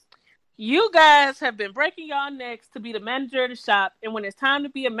thing. You guys have been breaking y'all necks to be the manager of the shop, and when it's time to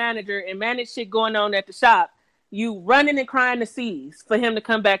be a manager and manage shit going on at the shop, you running and crying to C's for him to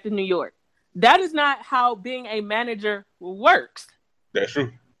come back to New York. That is not how being a manager works. That's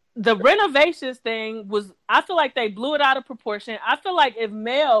true. The renovations thing I feel like they blew it out of proportion. I feel like if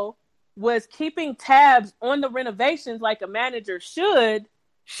Mel was keeping tabs on the renovations like a manager should,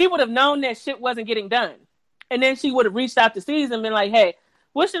 she would have known that shit wasn't getting done. And then she would have reached out to C's and been like, hey,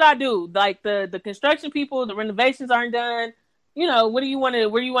 what should I do? Like the construction people, the renovations aren't done. You know, where do you want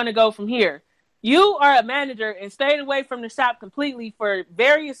to go from here? You are a manager and stayed away from the shop completely for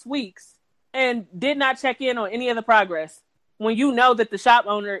various weeks and did not check in on any of the progress when you know that the shop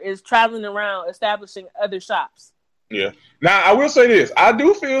owner is traveling around establishing other shops. Yeah. Now, I will say this. I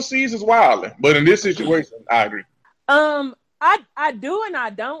do feel C's is wilding, but in this situation, I agree. I do and I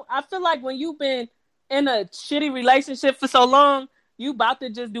don't. I feel like when you've been in a shitty relationship for so long, you about to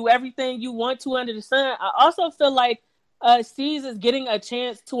just do everything you want to under the sun. I also feel like C's is getting a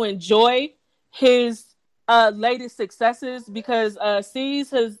chance to enjoy his latest successes because C's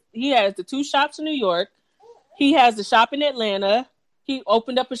has the 2 shops in New York. He has the shop in Atlanta. He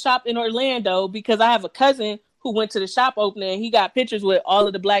opened up a shop in Orlando because I have a cousin who went to the shop opening and he got pictures with all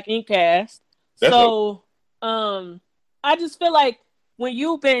of the Black Ink cast. I just feel like when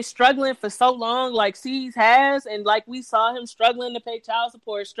you've been struggling for so long, like C's has, and like we saw him struggling to pay child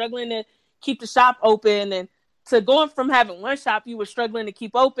support, struggling to keep the shop open, and to going from having one shop you were struggling to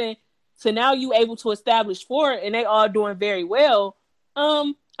keep open to now you able to establish 4 and they all doing very well.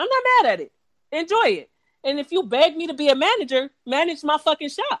 I'm not mad at it. Enjoy it. And if you beg me to be a manager, manage my fucking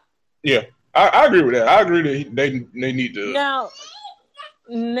shop. Yeah, I agree with that. I agree that they need to.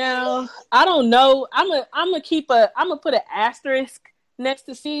 Now, I don't know. I'm gonna put an asterisk next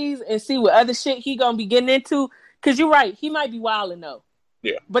to C's and see what other shit he gonna be getting into. Cause you're right, he might be wilding though.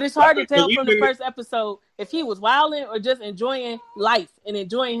 Yeah, but it's hard to tell from the first episode if he was wilding or just enjoying life and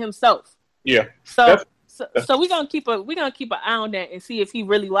enjoying himself. Yeah. So we're gonna keep an eye on that and see if he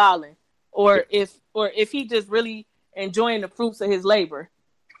really wilding or if he just really enjoying the fruits of his labor.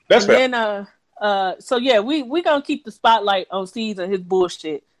 That's fair. Then we gonna keep the spotlight on C's and his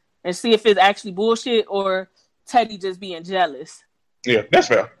bullshit and see if it's actually bullshit or Teddy just being jealous. Yeah, that's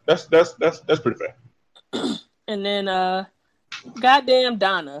fair. That's pretty fair. And then goddamn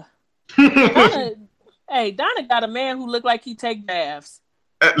Donna. Donna got a man who look like he take baths.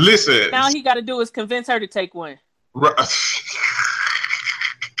 Listen. Now he got to do is convince her to take one. Right.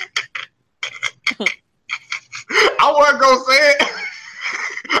 I wasn't gonna say it.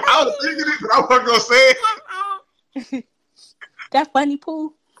 I was thinking it, but I wasn't gonna say it. That funny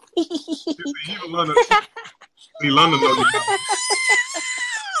Pooh. London know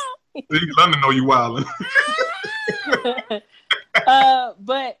you. London know you wildin'.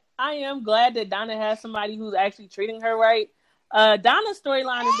 But I am glad that Donna has somebody who's actually treating her right. Donna's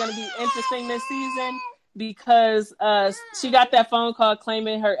storyline is going to be interesting this season because she got that phone call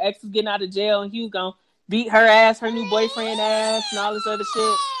claiming her ex was getting out of jail and he was going to beat her ass, her new boyfriend ass, and all this other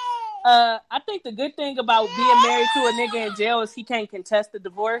shit. I think the good thing about being married to a nigga in jail is he can't contest the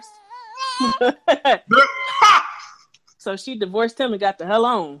divorce. So she divorced him and got the hell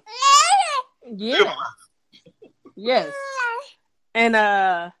on. Yeah. Yes. And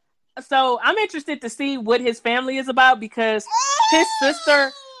so I'm interested to see what his family is about because his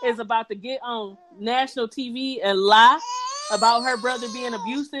sister is about to get on national TV and lie about her brother being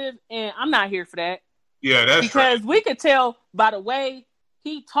abusive, and I'm not here for that. Yeah, that's because right. We could tell by the way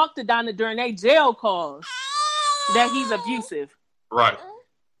he talked to Donna during their jail calls that he's abusive. Right.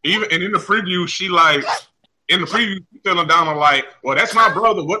 Even and in the preview, she's telling Donna like, "Well, that's my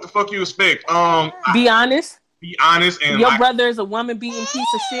brother. What the fuck you expect? Be honest. Be honest, and your brother is a woman beating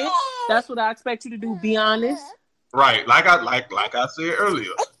piece of shit. That's what I expect you to do. Be honest." Right, like I said earlier,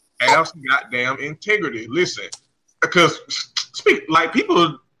 have some goddamn integrity. Listen, because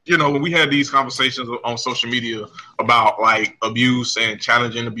people, when we had these conversations on social media about like abuse and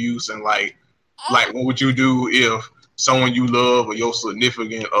challenging abuse, and like what would you do if someone you love or your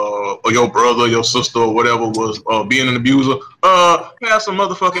significant or your brother, your sister, or whatever was being an abuser? Have some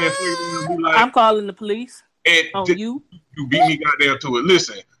motherfucking integrity and be like, I'm calling the police. And you beat me goddamn to it.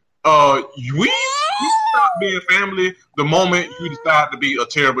 Listen, we stop being family the moment you decide to be a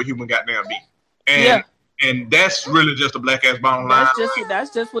terrible human goddamn being. And that's really just a black ass bottom line.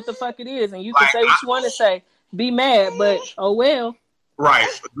 That's just what the fuck it is. And you can say what you want to say. Be mad, but oh well. Right.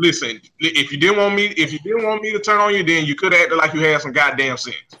 Listen, if you didn't want me to turn on you, then you could have acted like you had some goddamn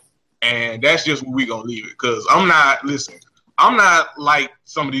sense. And that's just where we gonna leave it. Cause I'm not like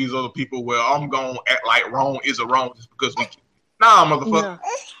some of these other people where I'm gonna act like wrong is a wrong just because we can. Nah, motherfucker.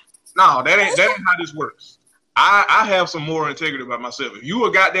 No, that ain't how this works. I have some moral integrity about myself. If you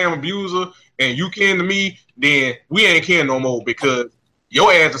a goddamn abuser and you kin to me, then we ain't kin no more because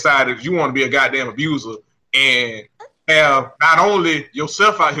your ass decided you want to be a goddamn abuser and have not only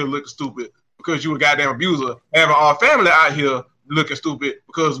yourself out here looking stupid because you a goddamn abuser, having our family out here looking stupid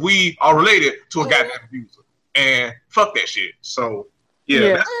because we are related to a goddamn abuser. And fuck that shit. So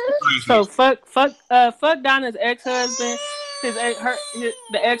yeah. So fuck Donna's ex-husband,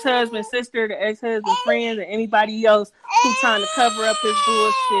 the ex-husband's sister, the ex-husband's friends, and anybody else who's trying to cover up his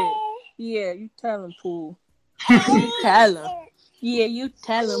bullshit. Yeah, you tell him, Pooh. You tell him. Yeah, you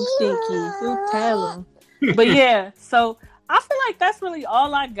tell him, Stinky. You tell him. But yeah, so I feel like that's really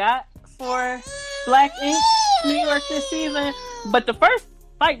all I got for Black Ink New York this season. But the first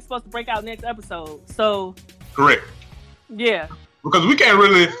fight is supposed to break out next episode. So correct. Yeah. Because we can't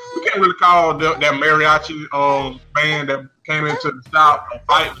really call that mariachi band that came into the shop a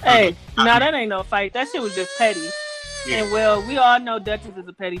fight. Hey, that ain't no fight. That shit was just petty. Yeah. And well, we all know Duchess is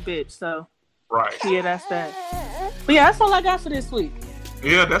a petty bitch, so right. Yeah, that's that. But yeah, that's all I got for this week.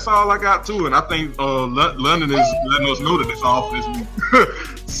 Yeah, that's all I got too, and I think London is letting us know that it's all for this week.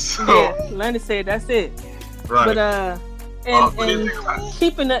 So yeah, London said that's it. Right. But and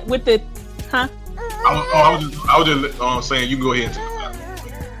keeping it with the I was just saying you go ahead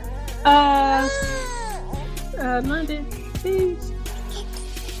and London, please.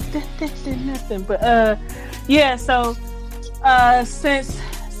 That's nothing. But yeah. So since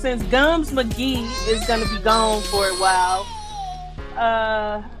Gums McGee is gonna be gone for a while,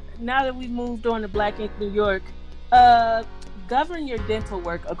 now that we've moved on to Black Ink New York, govern your dental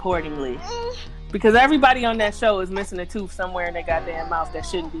work accordingly, because everybody on that show is missing a tooth somewhere in their goddamn mouth that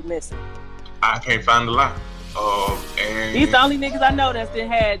shouldn't be missing. I can't find the lie. And these the only niggas I know that's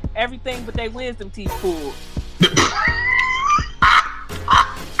had everything but their wisdom teeth pulled.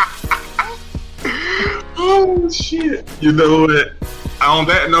 Oh shit! You know what? On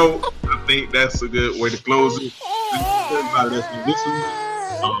that note, I think that's a good way to close it.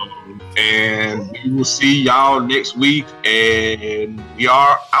 And we will see y'all next week. And we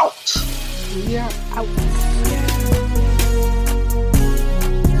are out. We are out.